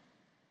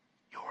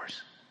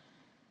 Yours.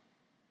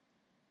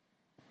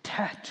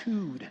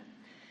 Tattooed.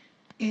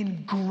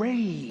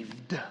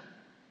 Engraved.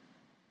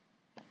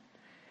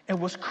 And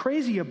what's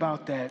crazy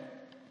about that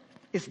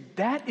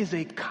is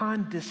a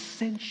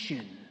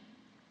condescension.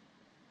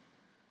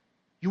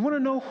 You want to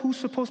know who's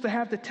supposed to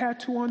have the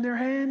tattoo on their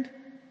hand?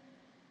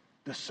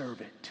 The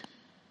servant,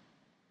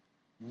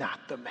 not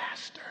the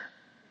master.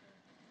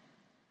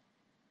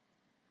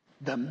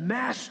 The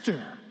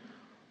master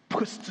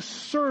puts the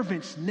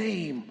servant's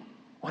name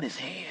on his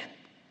hand.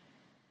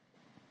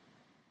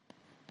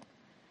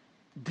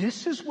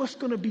 This is what's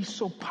going to be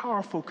so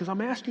powerful, because I'm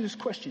asking you this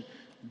question.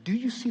 Do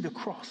you see the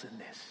cross in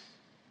this?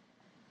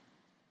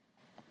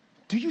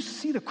 Do you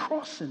see the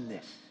cross in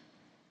this?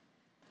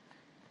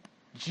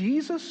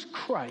 Jesus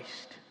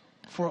Christ,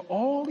 for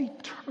all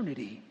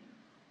eternity,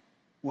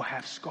 will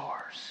have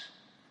scars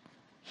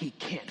he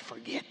can't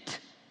forget.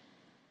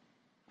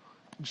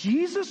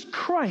 Jesus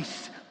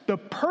Christ, the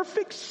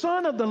perfect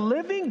Son of the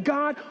living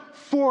God,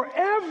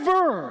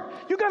 forever,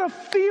 you got to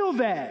feel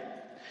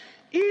that,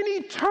 in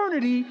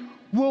eternity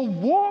will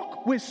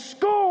walk with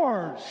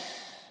scars.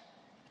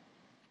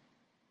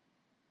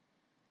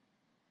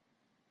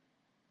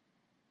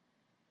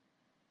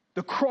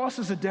 The cross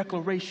is a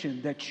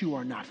declaration that you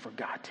are not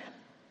forgotten.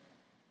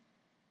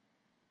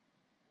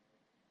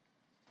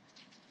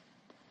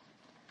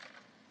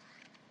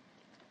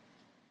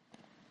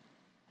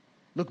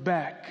 Look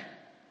back.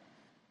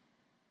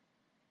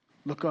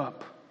 Look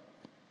up.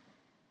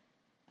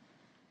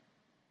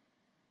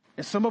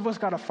 And some of us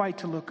got to fight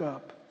to look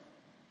up.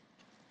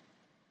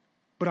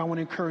 But I want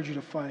to encourage you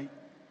to fight.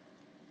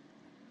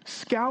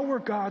 Scour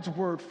God's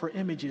word for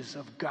images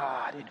of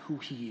God and who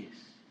he is.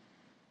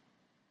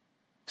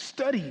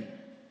 Study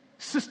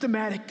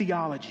systematic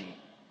theology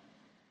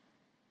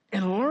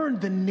and learn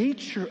the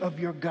nature of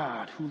your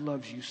God who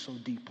loves you so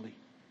deeply.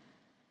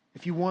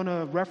 If you want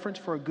a reference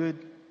for a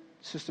good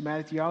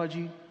systematic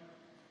theology,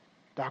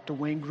 Dr.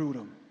 Wayne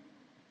Grudem.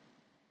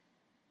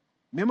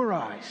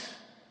 Memorize.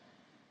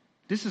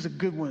 This is a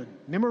good one.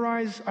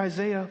 Memorize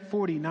Isaiah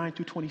 49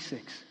 through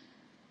 26.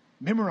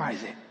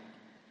 Memorize it.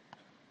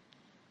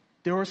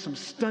 There are some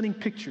stunning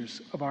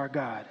pictures of our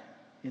God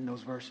in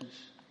those verses.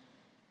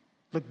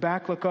 Look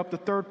back, look up. The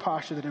third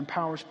posture that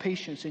empowers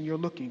patience in your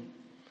looking,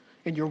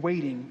 in your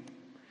waiting,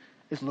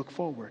 is look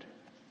forward.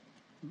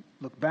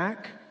 Look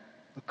back,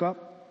 look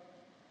up,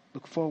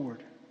 look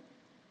forward.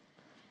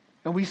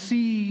 And we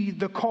see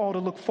the call to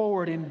look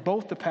forward in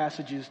both the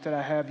passages that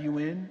I have you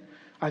in,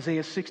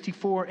 Isaiah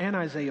 64 and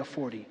Isaiah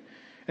 40.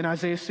 In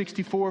Isaiah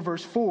 64,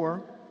 verse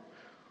 4,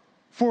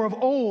 For of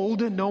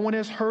old no one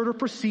has heard or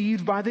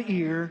perceived by the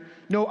ear,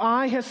 no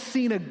eye has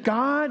seen a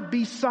God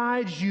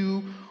besides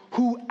you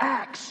who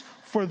acts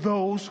for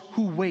those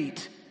who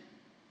wait.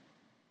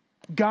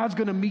 God's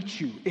going to meet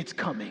you. It's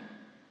coming.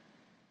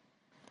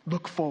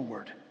 Look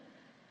forward.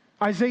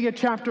 Isaiah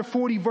chapter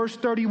 40, verse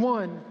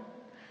 31.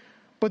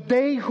 But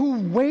they who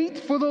wait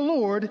for the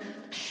Lord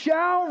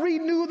shall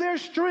renew their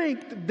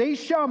strength. They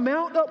shall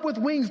mount up with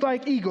wings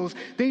like eagles.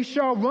 They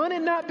shall run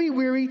and not be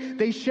weary.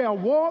 They shall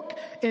walk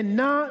and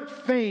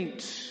not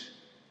faint.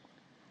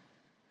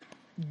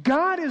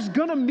 God is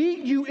going to meet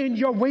you in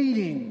your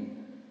waiting.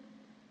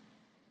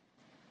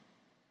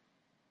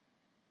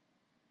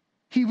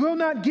 He will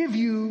not give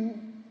you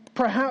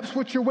perhaps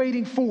what you're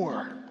waiting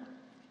for.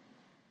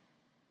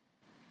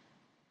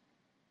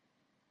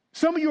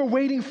 Some of you are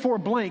waiting for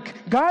blank.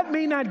 God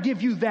may not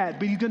give you that,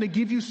 but He's going to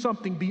give you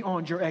something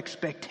beyond your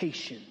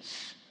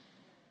expectations.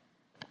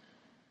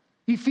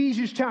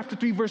 Ephesians chapter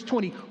 3, verse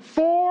 20.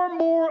 Far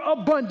more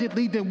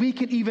abundantly than we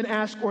can even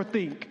ask or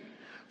think.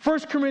 1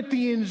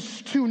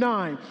 Corinthians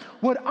 2:9.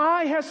 What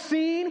eye has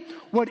seen,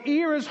 what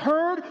ear has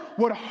heard,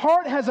 what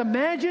heart has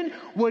imagined,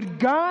 what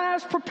God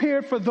has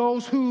prepared for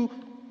those who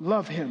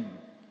love Him.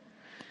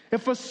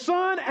 If a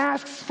son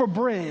asks for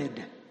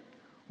bread,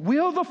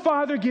 will the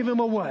Father give him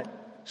a what?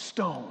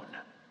 Stone.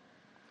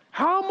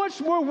 How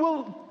much more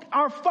will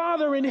our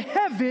Father in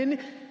heaven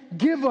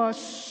give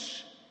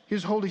us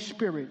His Holy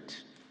Spirit?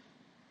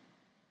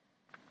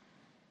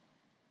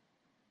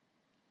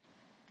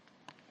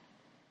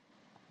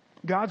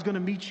 God's going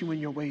to meet you in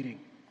your waiting.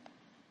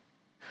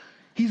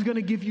 He's going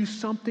to give you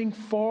something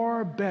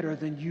far better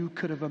than you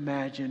could have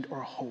imagined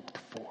or hoped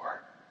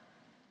for.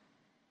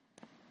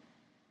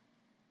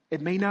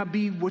 It may not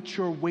be what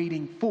you're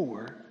waiting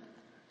for,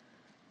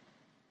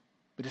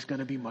 but it's going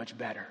to be much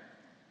better.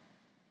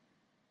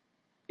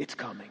 It's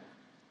coming.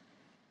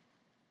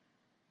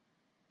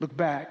 Look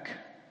back,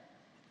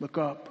 look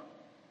up,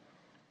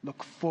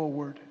 look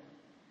forward.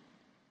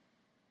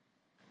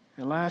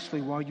 And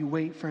lastly, while you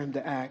wait for Him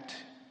to act,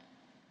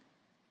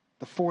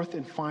 the fourth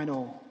and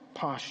final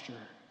posture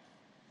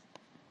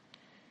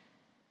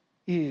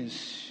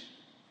is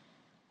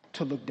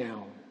to look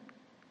down.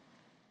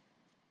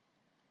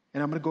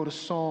 And I'm going to go to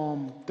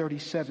Psalm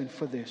 37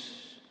 for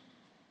this.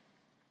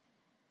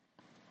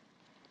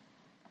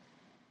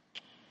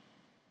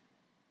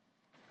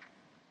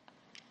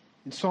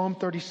 In Psalm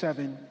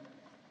 37,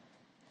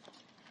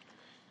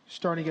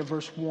 starting at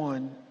verse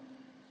 1,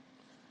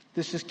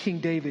 this is King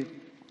David.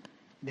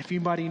 And if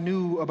anybody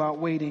knew about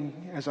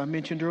waiting, as I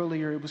mentioned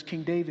earlier, it was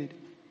King David.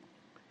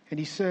 And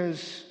he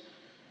says,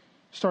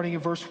 starting in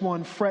verse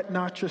 1, fret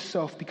not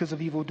yourself because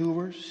of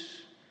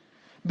evildoers.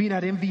 Be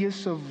not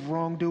envious of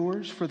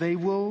wrongdoers, for they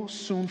will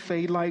soon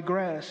fade like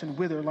grass and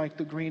wither like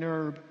the green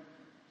herb.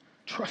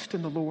 Trust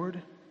in the Lord,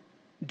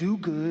 do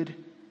good,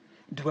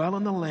 dwell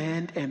in the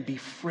land, and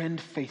befriend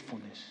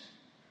faithfulness.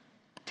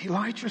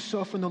 Delight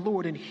yourself in the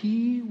Lord, and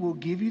He will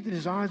give you the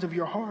desires of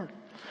your heart.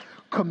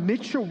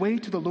 Commit your way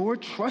to the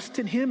Lord, trust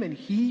in Him, and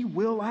He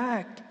will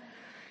act.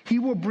 He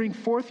will bring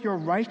forth your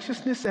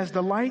righteousness as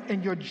the light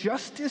and your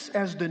justice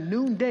as the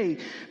noonday.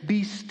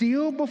 Be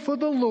still before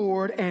the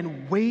Lord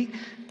and wait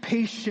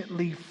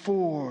patiently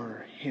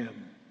for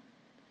Him.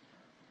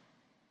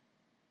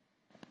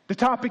 The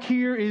topic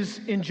here is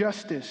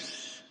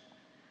injustice.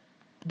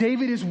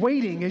 David is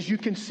waiting, as you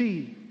can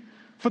see,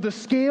 for the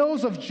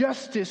scales of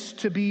justice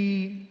to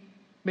be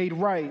made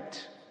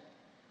right.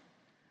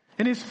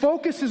 And his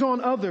focus is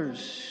on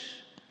others.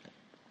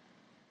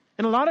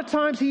 And a lot of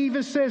times he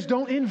even says,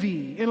 don't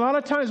envy. And a lot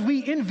of times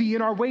we envy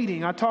in our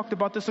waiting. I talked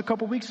about this a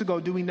couple weeks ago,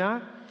 do we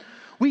not?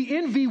 We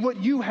envy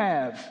what you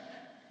have.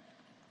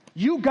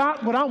 You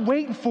got what I'm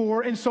waiting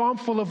for, and so I'm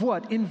full of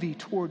what? Envy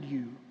toward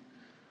you.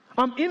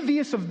 I'm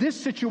envious of this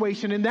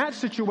situation and that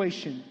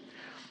situation.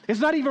 It's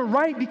not even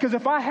right, because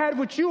if I had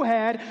what you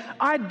had,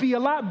 I'd be a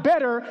lot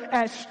better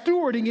at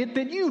stewarding it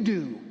than you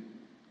do.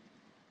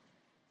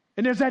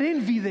 And there's that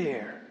envy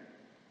there.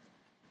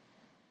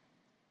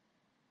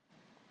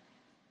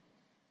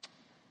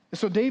 And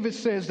so David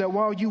says that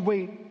while you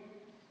wait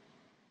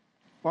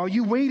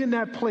in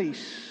that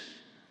place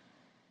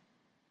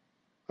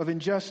of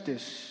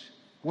injustice,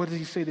 what does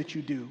he say that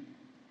you do?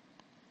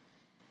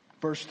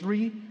 Verse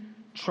 3,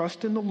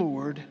 trust in the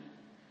Lord,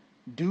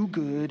 do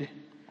good,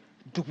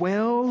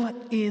 dwell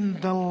in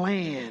the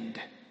land.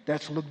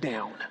 That's look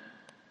down.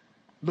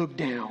 Look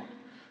down.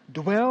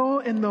 Dwell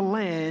in the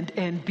land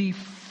and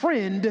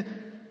befriend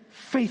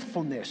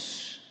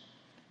faithfulness.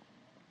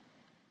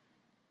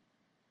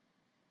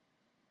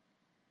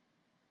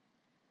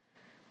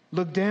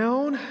 Look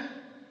down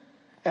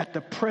at the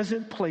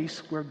present place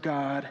where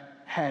God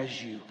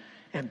has you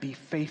and be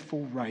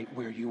faithful right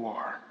where you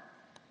are.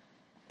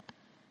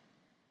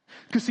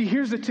 Because see,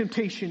 here's the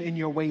temptation in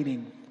your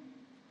waiting.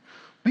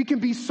 We can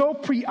be so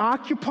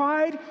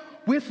preoccupied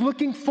with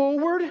looking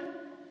forward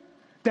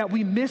that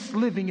we miss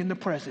living in the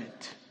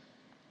present.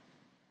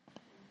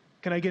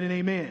 Can I get an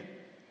amen?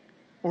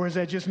 Or is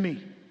that just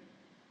me?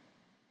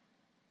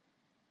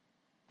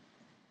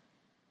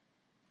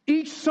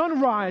 Each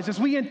sunrise, as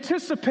we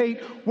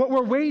anticipate what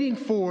we're waiting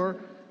for,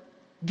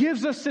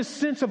 gives us this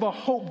sense of a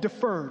hope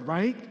deferred,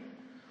 right?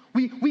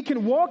 We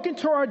can walk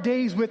into our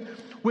days with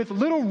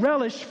little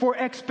relish for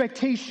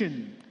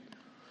expectation.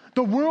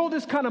 The world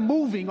is kind of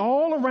moving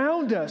all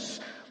around us,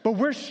 but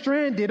we're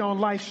stranded on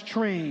life's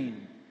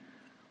train.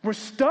 We're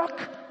stuck,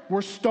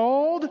 we're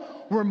stalled,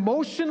 we're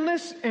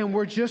motionless, and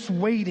we're just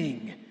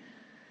waiting.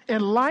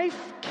 And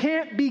life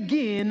can't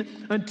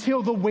begin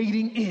until the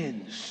waiting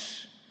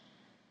ends.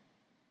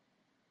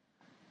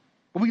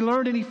 But we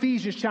learned in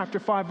Ephesians chapter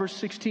 5, verse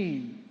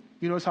 16.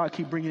 You notice how I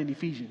keep bringing in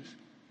Ephesians.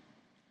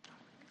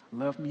 I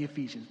love me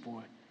Ephesians,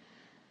 boy.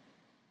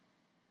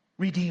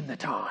 Redeem the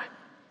time,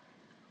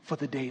 for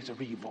the days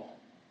of evil.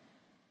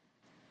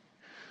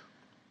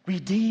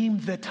 Redeem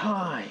the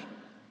time.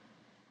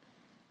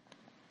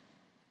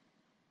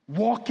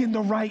 Walk in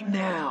the right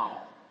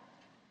now.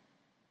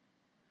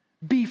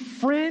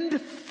 Befriend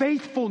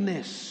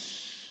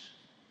faithfulness.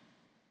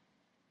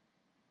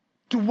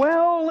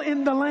 Dwell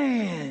in the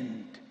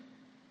land.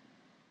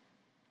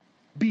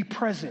 Be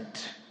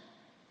present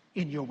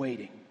in your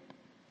waiting.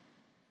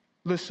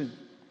 Listen.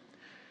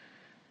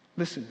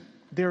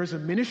 There is a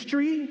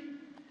ministry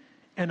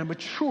and a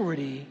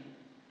maturity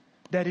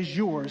that is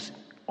yours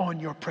on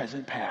your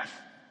present path.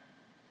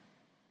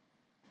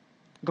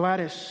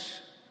 Gladys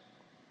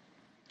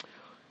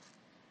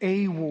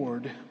A.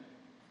 Ward,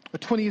 a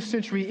 20th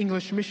century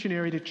English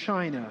missionary to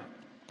China,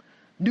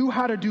 knew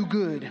how to do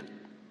good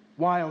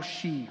while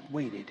she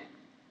waited.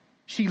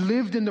 She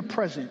lived in the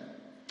present.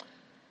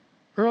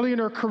 Early in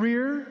her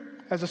career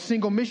as a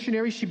single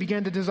missionary, she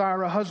began to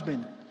desire a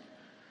husband.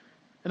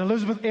 And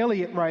Elizabeth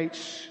Elliot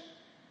writes,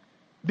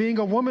 being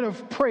a woman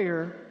of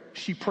prayer,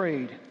 she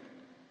prayed.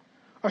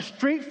 A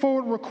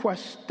straightforward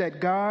request that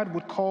God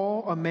would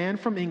call a man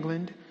from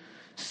England,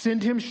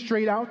 send him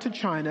straight out to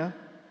China,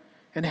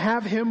 and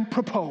have him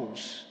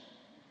propose.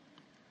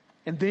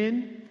 And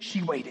then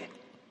she waited.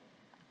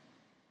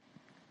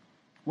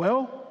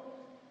 Well,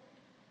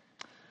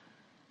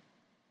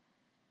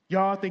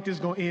 y'all think this is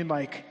going to end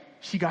like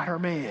she got her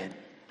man.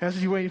 That's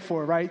what you're waiting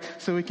for, right?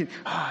 So we can,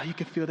 you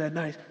can feel that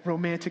nice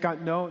romantic.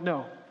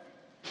 No.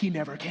 He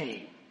never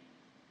came.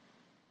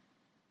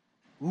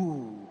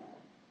 Ooh.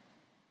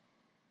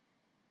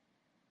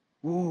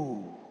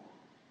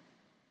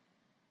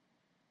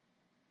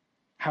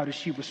 How did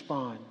she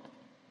respond?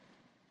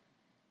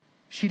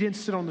 She didn't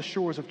sit on the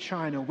shores of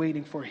China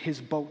waiting for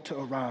his boat to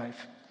arrive.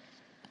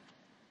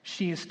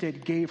 She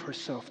instead gave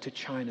herself to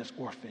China's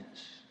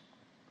orphans,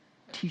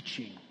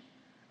 teaching,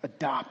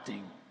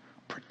 adopting,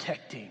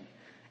 protecting,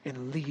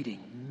 and leading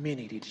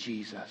many to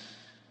Jesus.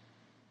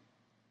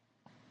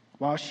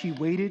 While she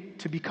waited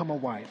to become a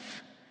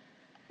wife,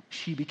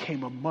 she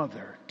became a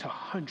mother to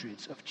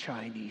hundreds of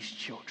Chinese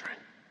children.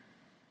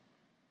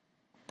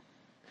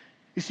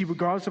 You see,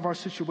 regardless of our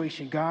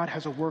situation, God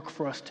has a work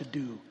for us to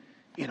do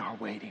in our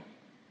waiting.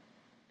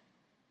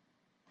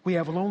 We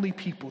have lonely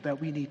people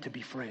that we need to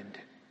befriend.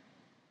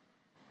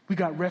 We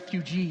got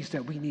refugees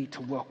that we need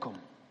to welcome.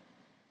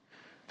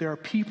 There are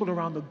people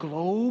around the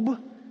globe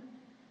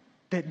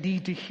that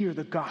need to hear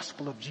the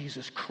gospel of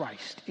Jesus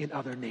Christ in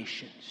other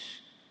nations.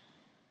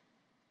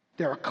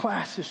 There are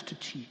classes to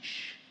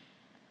teach,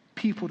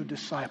 people to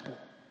disciple,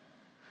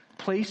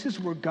 places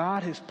where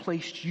God has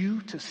placed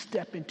you to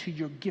step into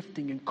your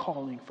gifting and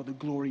calling for the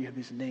glory of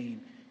his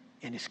name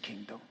and his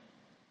kingdom.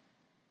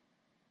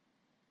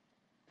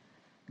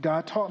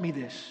 God taught me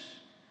this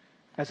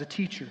as a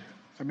teacher.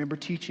 I remember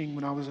teaching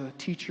when I was a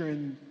teacher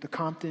in the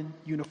Compton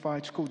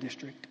Unified School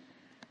District.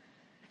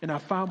 And I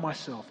found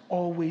myself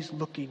always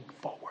looking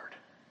forward.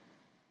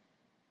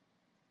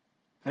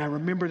 And I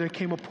remember there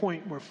came a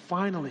point where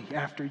finally,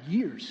 after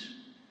years,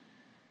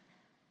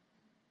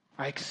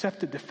 I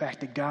accepted the fact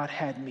that God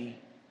had me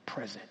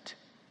present.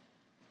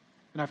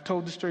 And I've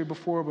told this story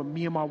before, but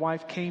me and my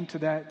wife came to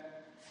that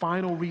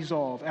final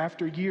resolve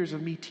after years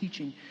of me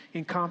teaching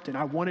in Compton.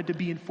 I wanted to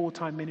be in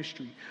full-time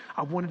ministry.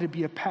 I wanted to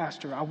be a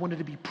pastor. I wanted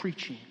to be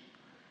preaching.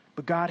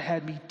 But God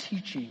had me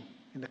teaching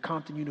in the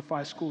Compton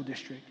Unified School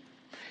District.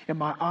 And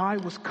my eye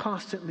was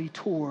constantly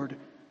toward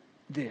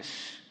this.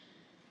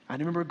 I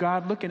remember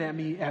God looking at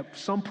me at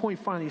some point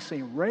finally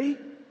saying, Ray,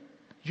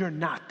 you're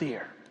not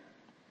there.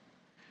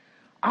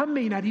 I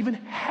may not even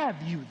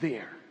have you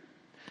there.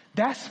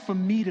 That's for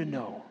me to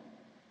know.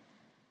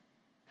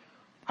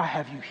 I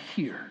have you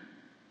here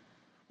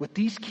with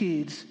these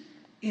kids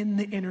in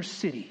the inner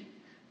city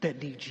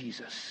that need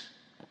Jesus,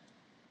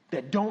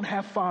 that don't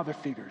have father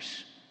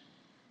figures,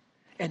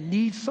 and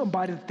need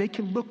somebody that they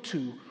can look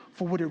to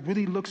for what it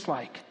really looks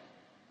like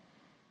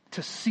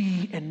to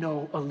see and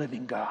know a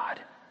living God.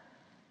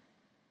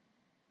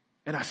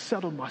 And I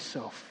settled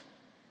myself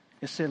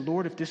and said,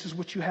 Lord, if this is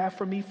what you have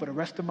for me for the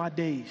rest of my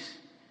days,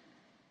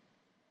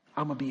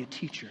 I'm going to be a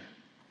teacher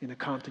in the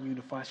Compton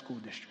Unified School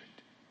District.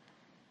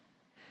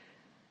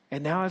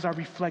 And now as I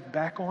reflect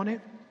back on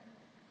it,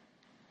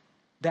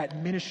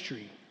 that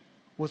ministry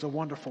was a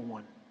wonderful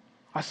one.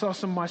 I saw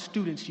some of my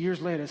students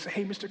years later say,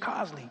 hey, Mr.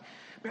 Cosley,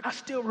 I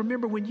still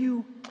remember when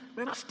you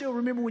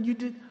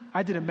did.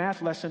 I did a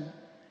math lesson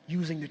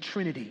using the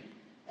Trinity.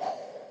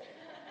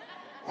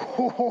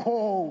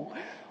 Oh,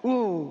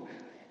 ooh.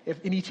 If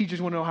any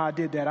teachers want to know how I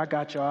did that, I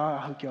got y'all.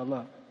 I'll hook y'all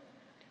up.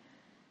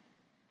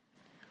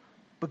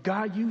 But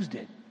God used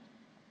it.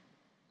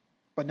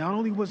 But not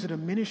only was it a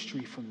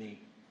ministry for me,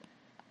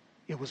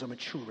 it was a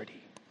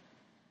maturity.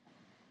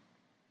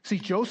 See,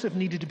 Joseph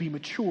needed to be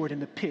matured in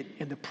the pit,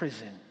 in the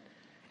prison,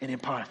 and in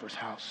Potiphar's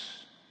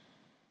house.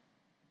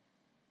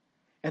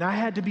 And I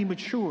had to be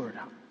matured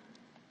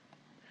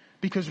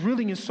because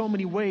really in so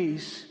many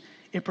ways,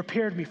 it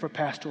prepared me for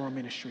pastoral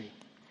ministry.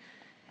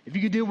 If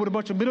you could deal with a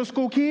bunch of middle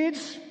school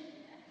kids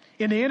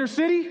in the inner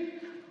city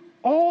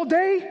all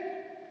day,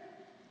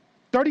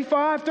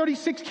 35,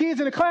 36 kids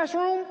in a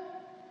classroom,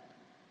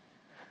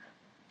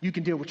 you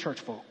can deal with church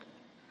folk.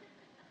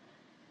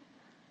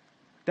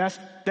 That's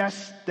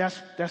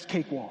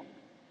cakewalk.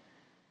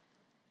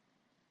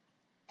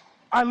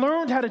 I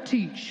learned how to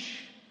teach.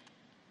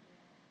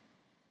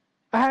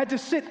 I had to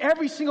sit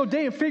every single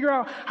day and figure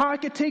out how I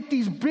could take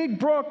these big,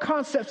 broad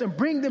concepts and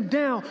bring them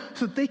down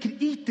so that they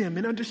could eat them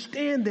and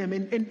understand them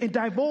and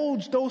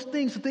divulge those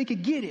things so that they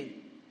could get it.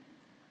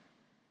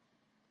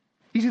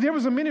 You see, there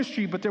was a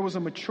ministry, but there was a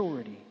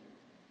maturity.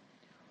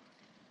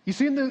 You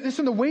see, it's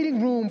in the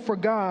waiting room for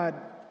God.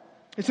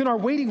 It's in our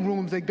waiting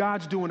rooms that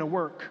God's doing a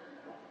work.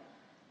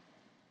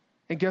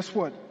 And guess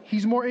what?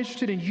 He's more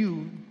interested in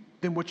you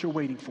than what you're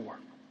waiting for.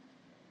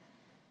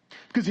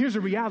 Because here's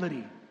the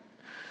reality.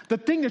 The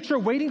thing that you're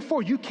waiting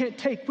for, you can't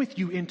take with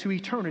you into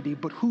eternity,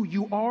 but who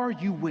you are,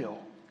 you will.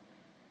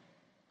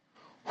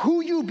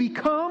 Who you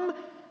become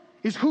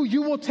is who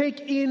you will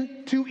take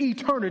into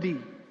eternity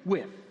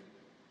with.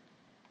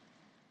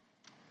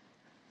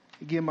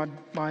 Again,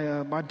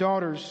 my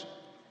daughter's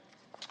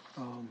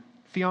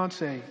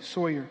fiance,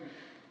 Sawyer,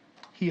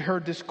 he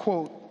heard this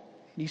quote,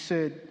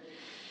 and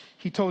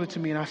he told it to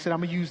me, and I said, I'm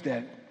going to use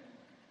that.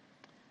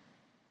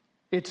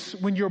 It's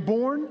when you're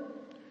born,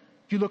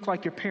 you look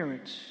like your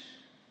parents.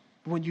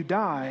 When you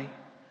die,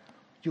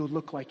 you'll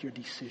look like your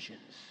decisions.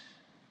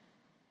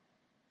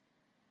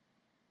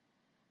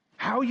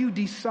 How you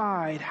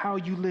decide how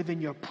you live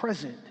in your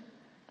present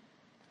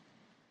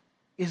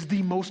is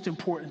the most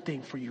important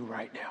thing for you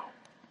right now.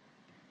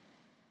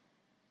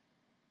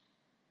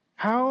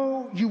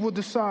 How you will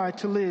decide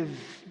to live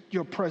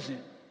your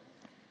present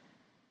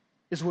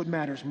is what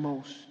matters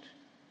most.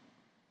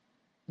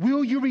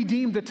 Will you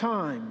redeem the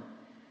time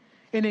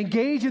and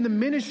engage in the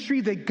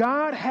ministry that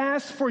God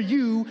has for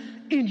you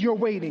in your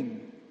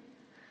waiting?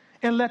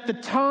 And let the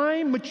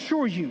time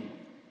mature you?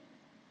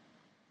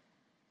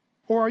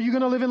 Or are you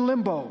going to live in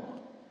limbo,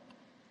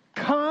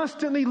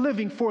 constantly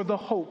living for the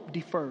hope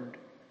deferred,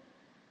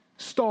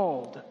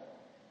 stalled,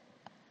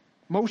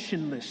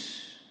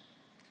 motionless?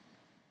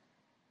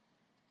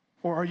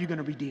 Or are you going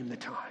to redeem the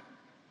time?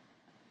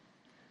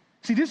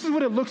 See, this is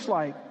what it looks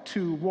like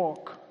to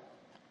walk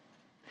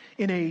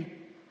in a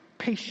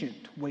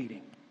patient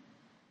waiting.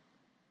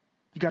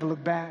 You got to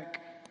look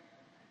back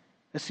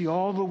and see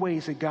all the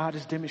ways that God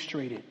has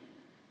demonstrated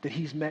that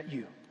He's met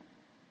you.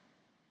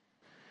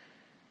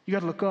 You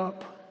got to look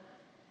up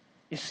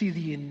and see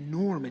the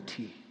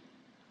enormity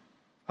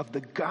of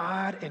the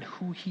God and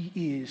who He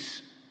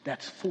is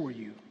that's for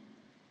you.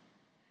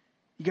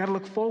 You got to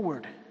look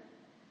forward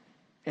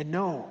and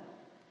know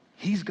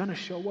He's going to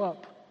show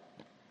up.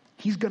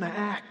 He's going to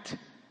act.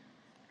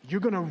 You're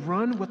going to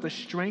run with a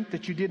strength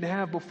that you didn't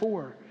have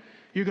before.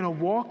 You're going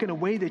to walk in a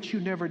way that you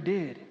never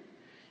did.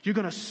 You're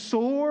going to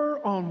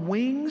soar on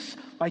wings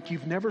like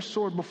you've never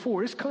soared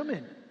before. It's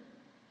coming.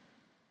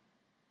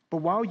 But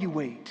while you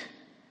wait,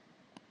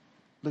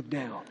 look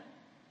down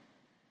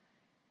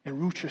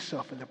and root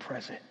yourself in the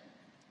present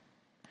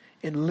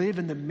and live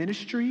in the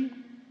ministry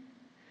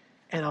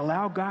and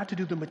allow God to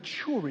do the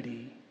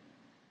maturity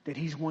that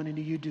He's wanting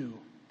you to do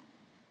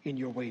in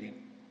your waiting.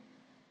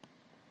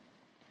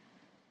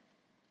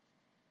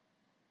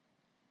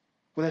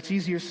 Well, that's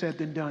easier said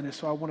than done, and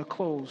so I want to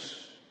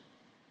close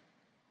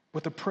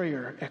with a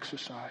prayer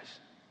exercise.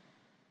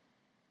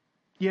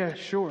 Yeah,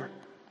 sure.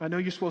 I know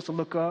you're supposed to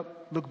look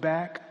up, look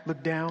back,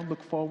 look down,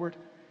 look forward.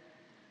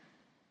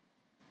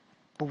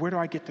 But where do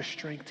I get the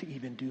strength to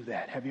even do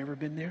that? Have you ever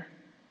been there?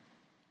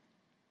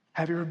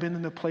 Have you ever been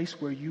in a place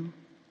where you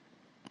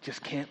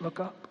just can't look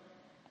up?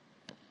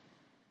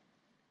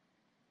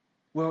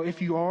 Well,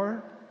 if you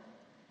are,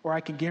 or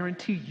I can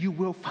guarantee you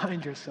will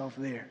find yourself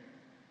there.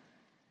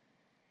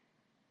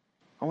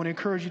 I want to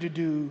encourage you to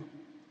do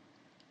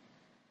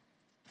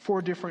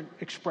 4 different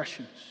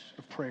expressions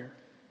of prayer.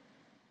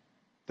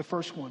 The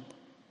first one,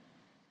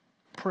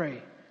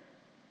 pray,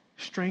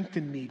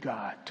 strengthen me,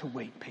 God, to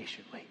wait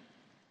patiently.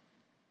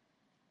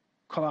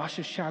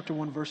 Colossians chapter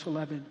 1, verse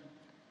 11,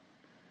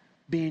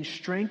 being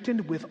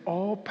strengthened with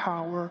all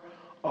power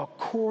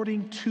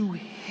according to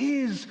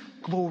His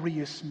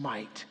glorious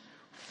might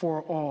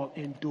for all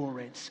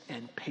endurance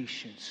and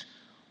patience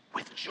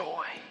with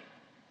joy.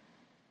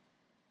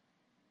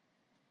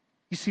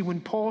 You see,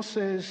 when Paul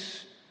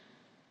says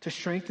to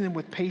strengthen them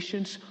with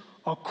patience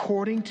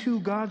according to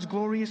God's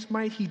glorious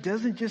might, he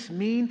doesn't just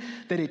mean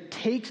that it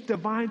takes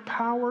divine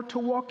power to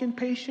walk in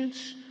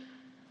patience.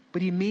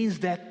 but he means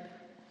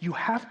that you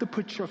have to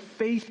put your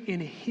faith in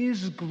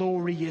his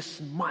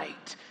glorious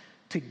might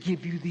to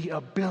give you the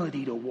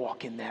ability to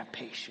walk in that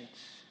patience.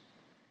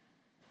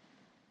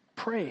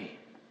 Pray,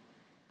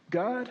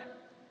 God,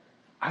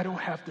 I don't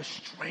have the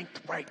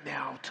strength right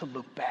now to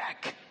look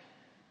back.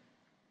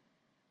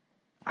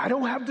 I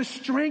don't have the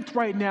strength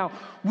right now.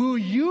 Will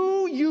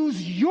you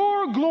use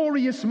your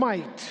glorious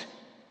might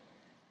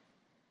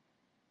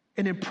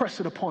and impress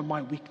it upon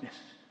my weakness?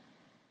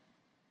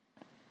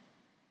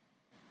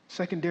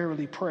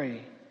 Secondarily,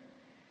 pray,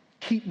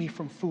 keep me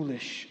from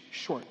foolish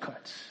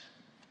shortcuts.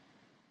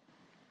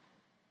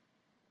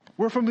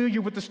 We're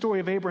familiar with the story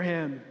of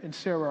Abraham and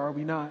Sarah, are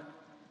we not?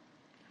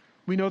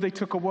 We know they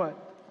took a what?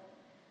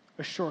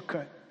 A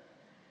shortcut.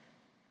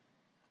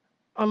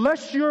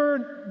 Unless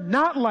you're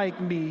not like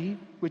me,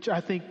 which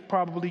I think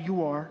probably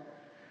you are,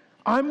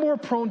 I'm more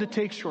prone to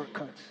take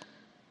shortcuts,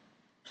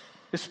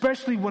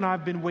 especially when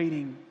I've been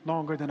waiting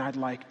longer than I'd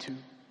like to.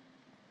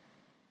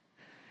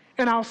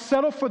 And I'll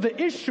settle for the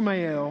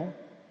Ishmael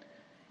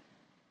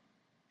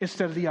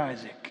instead of the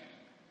Isaac.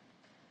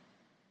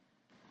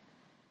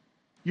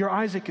 Your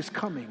Isaac is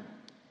coming.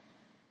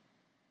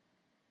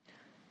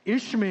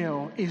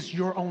 Ishmael is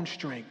your own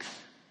strength.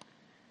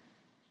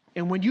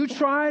 And when you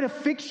try to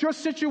fix your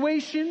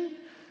situation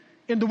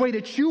in the way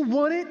that you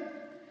want it,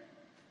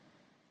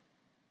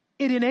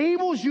 it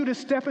enables you to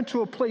step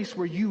into a place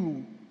where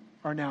you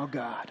are now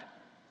God.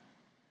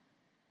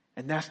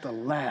 And that's the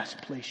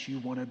last place you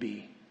want to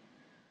be.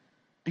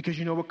 Because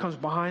you know what comes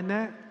behind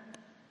that?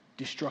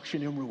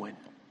 Destruction and ruin.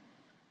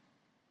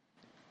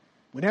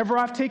 Whenever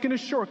I've taken a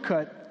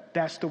shortcut,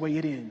 that's the way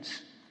it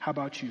ends. How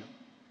about you?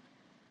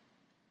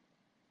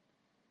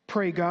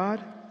 Pray,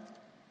 God,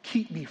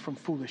 keep me from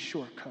foolish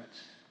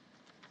shortcuts.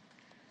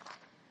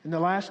 And the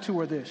last two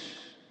are this.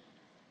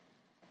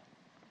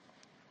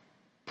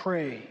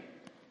 Pray,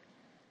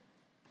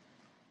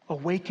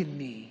 awaken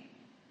me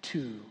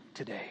to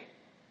today.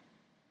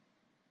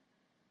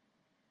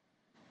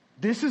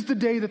 This is the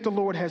day that the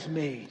Lord has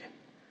made.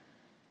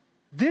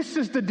 This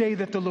is the day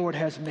that the Lord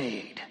has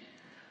made.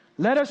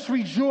 Let us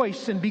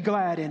rejoice and be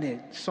glad in it.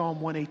 Psalm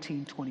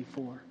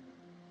 118:24.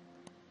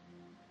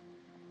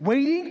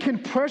 Waiting can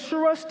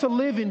pressure us to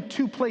live in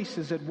two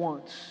places at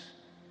once.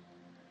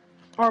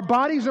 Our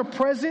bodies are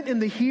present in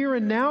the here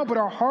and now, but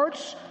our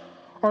hearts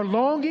are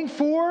longing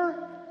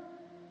for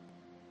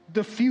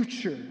the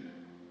future.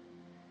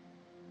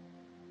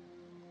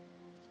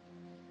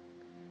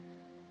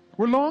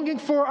 We're longing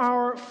for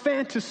our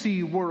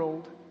fantasy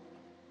world.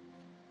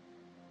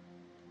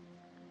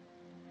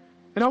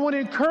 And I want to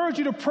encourage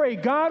you to pray,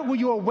 God, will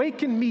you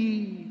awaken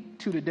me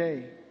to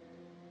today?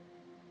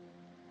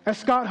 As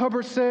Scott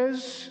Hubbard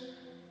says,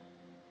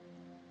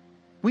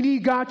 we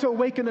need God to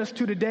awaken us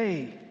to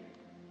today.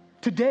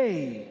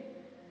 Today,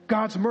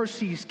 God's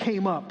mercies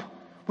came up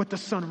with the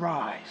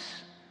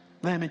sunrise.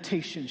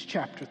 Lamentations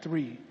chapter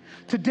 3.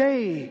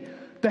 Today,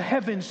 the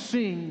heavens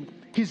sing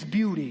his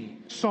beauty.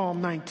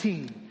 Psalm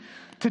 19.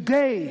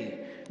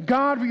 Today,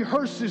 God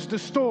rehearses the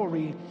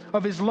story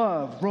of his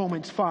love.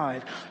 Romans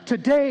 5.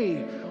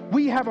 Today,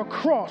 we have a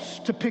cross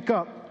to pick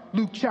up.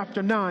 Luke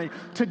chapter 9.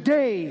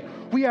 Today,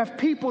 we have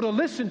people to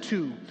listen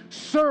to,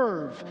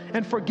 serve,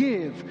 and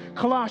forgive.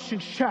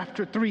 Colossians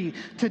chapter 3.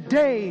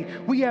 Today,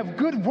 we have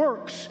good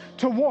works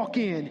to walk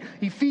in.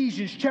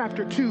 Ephesians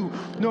chapter 2.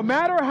 No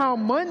matter how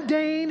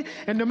mundane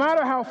and no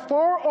matter how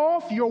far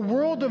off your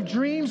world of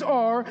dreams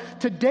are,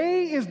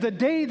 today is the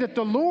day that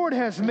the Lord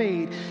has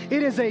made.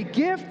 It is a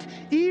gift,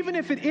 even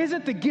if it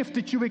isn't the gift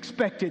that you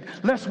expected.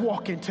 Let's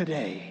walk in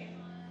today.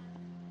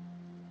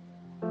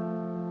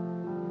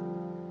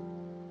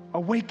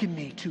 Awaken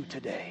me to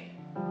today.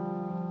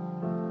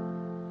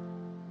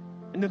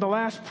 And then the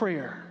last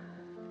prayer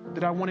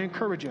that I want to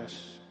encourage us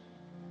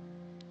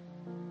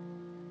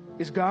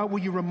is, God, will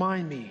you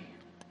remind me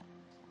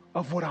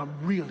of what I'm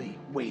really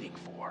waiting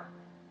for?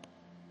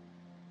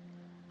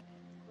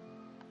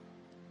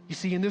 You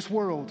see, in this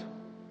world,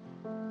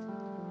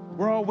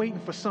 we're all waiting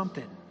for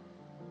something.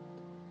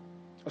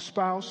 A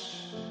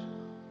spouse,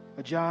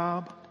 a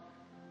job,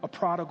 a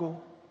prodigal,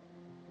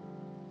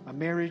 a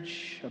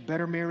marriage, a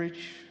better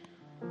marriage,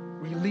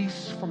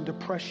 release from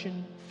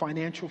depression,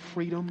 financial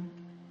freedom.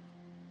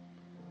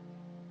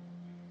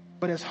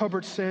 But as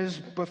Hubbard says,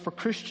 but for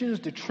Christians,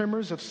 the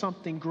tremors of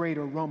something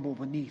greater rumble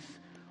beneath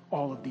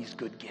all of these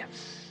good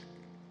gifts.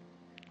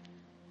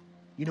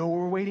 You know what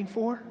we're waiting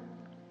for?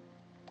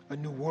 A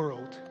new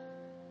world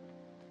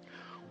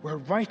where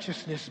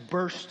righteousness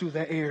bursts through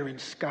the air and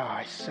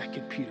sky.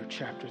 2 Peter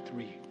chapter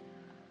 3.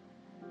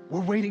 We're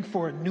waiting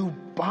for a new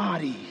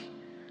body,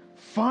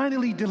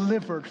 finally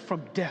delivered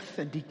from death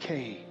and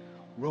decay.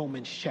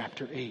 Romans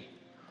chapter 8.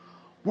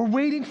 We're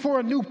waiting for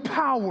a new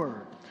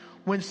power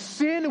when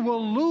sin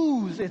will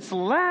lose its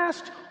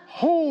last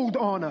hold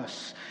on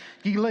us.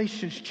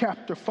 Galatians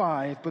chapter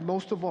 5. But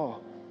most of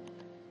all,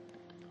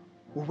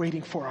 we're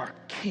waiting for our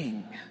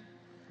King.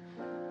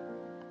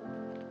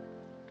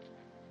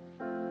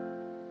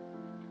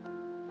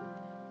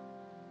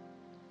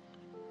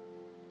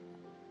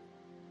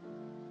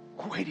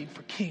 waiting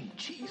for King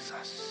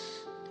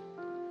Jesus.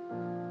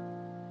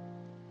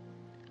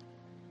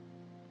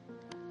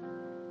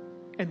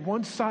 And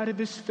one side of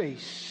his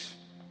face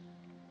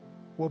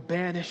will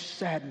banish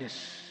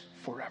sadness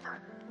forever.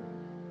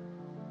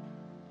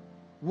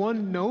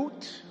 One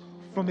note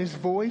from his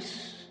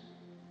voice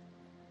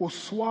will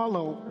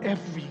swallow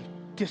every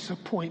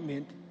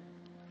disappointment.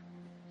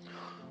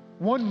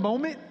 One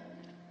moment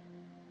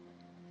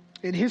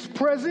in his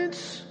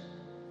presence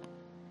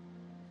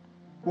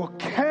will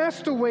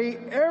cast away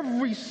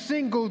every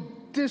single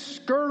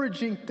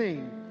discouraging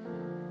thing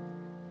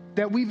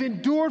that we've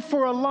endured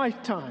for a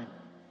lifetime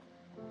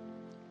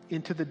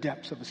into the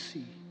depths of a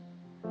sea.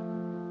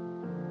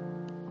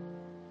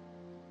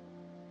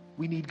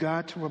 We need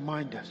God to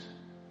remind us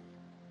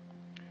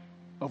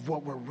of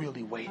what we're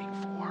really waiting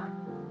for.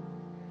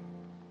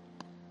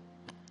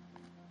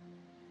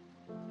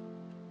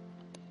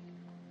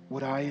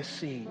 What eye has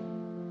seen,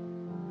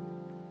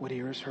 what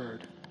ear has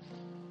heard,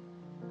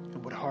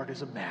 and what heart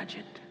has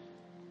imagined,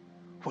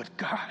 what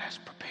God has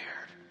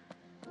prepared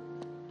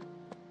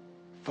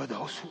for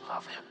those who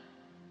love him.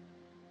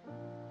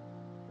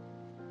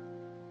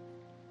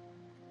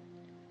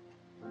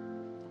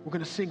 We're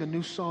going to sing a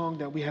new song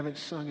that we haven't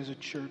sung as a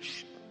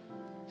church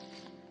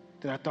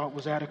that I thought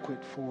was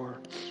adequate for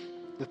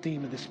the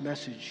theme of this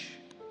message.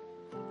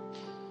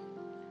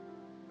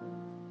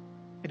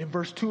 And in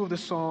verse 2 of the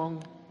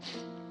song,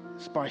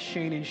 it's by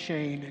Shane and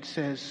Shane, it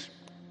says,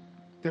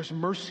 there's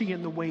mercy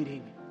in the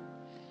waiting.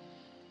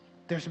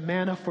 There's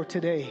manna for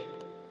today.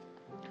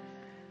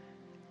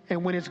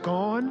 And when it's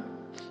gone,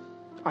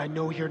 I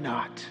know you're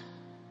not.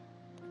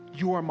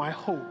 You are my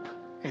hope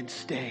and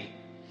stay.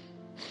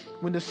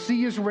 When the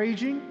sea is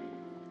raging,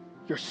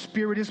 your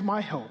spirit is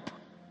my help.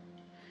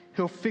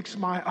 He'll fix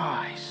my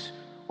eyes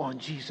on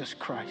Jesus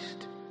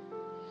Christ.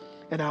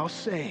 And I'll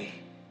say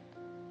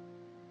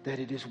that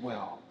it is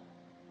well.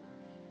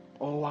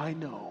 Oh, I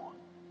know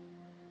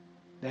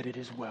that it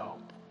is well.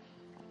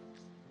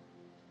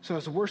 So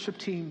as the worship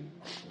team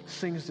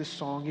sings this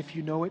song, if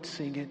you know it,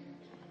 sing it.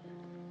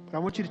 But I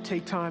want you to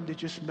take time to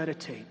just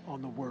meditate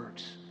on the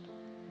words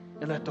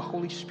and let the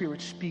Holy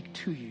Spirit speak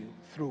to you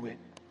through it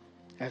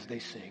as they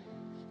sing.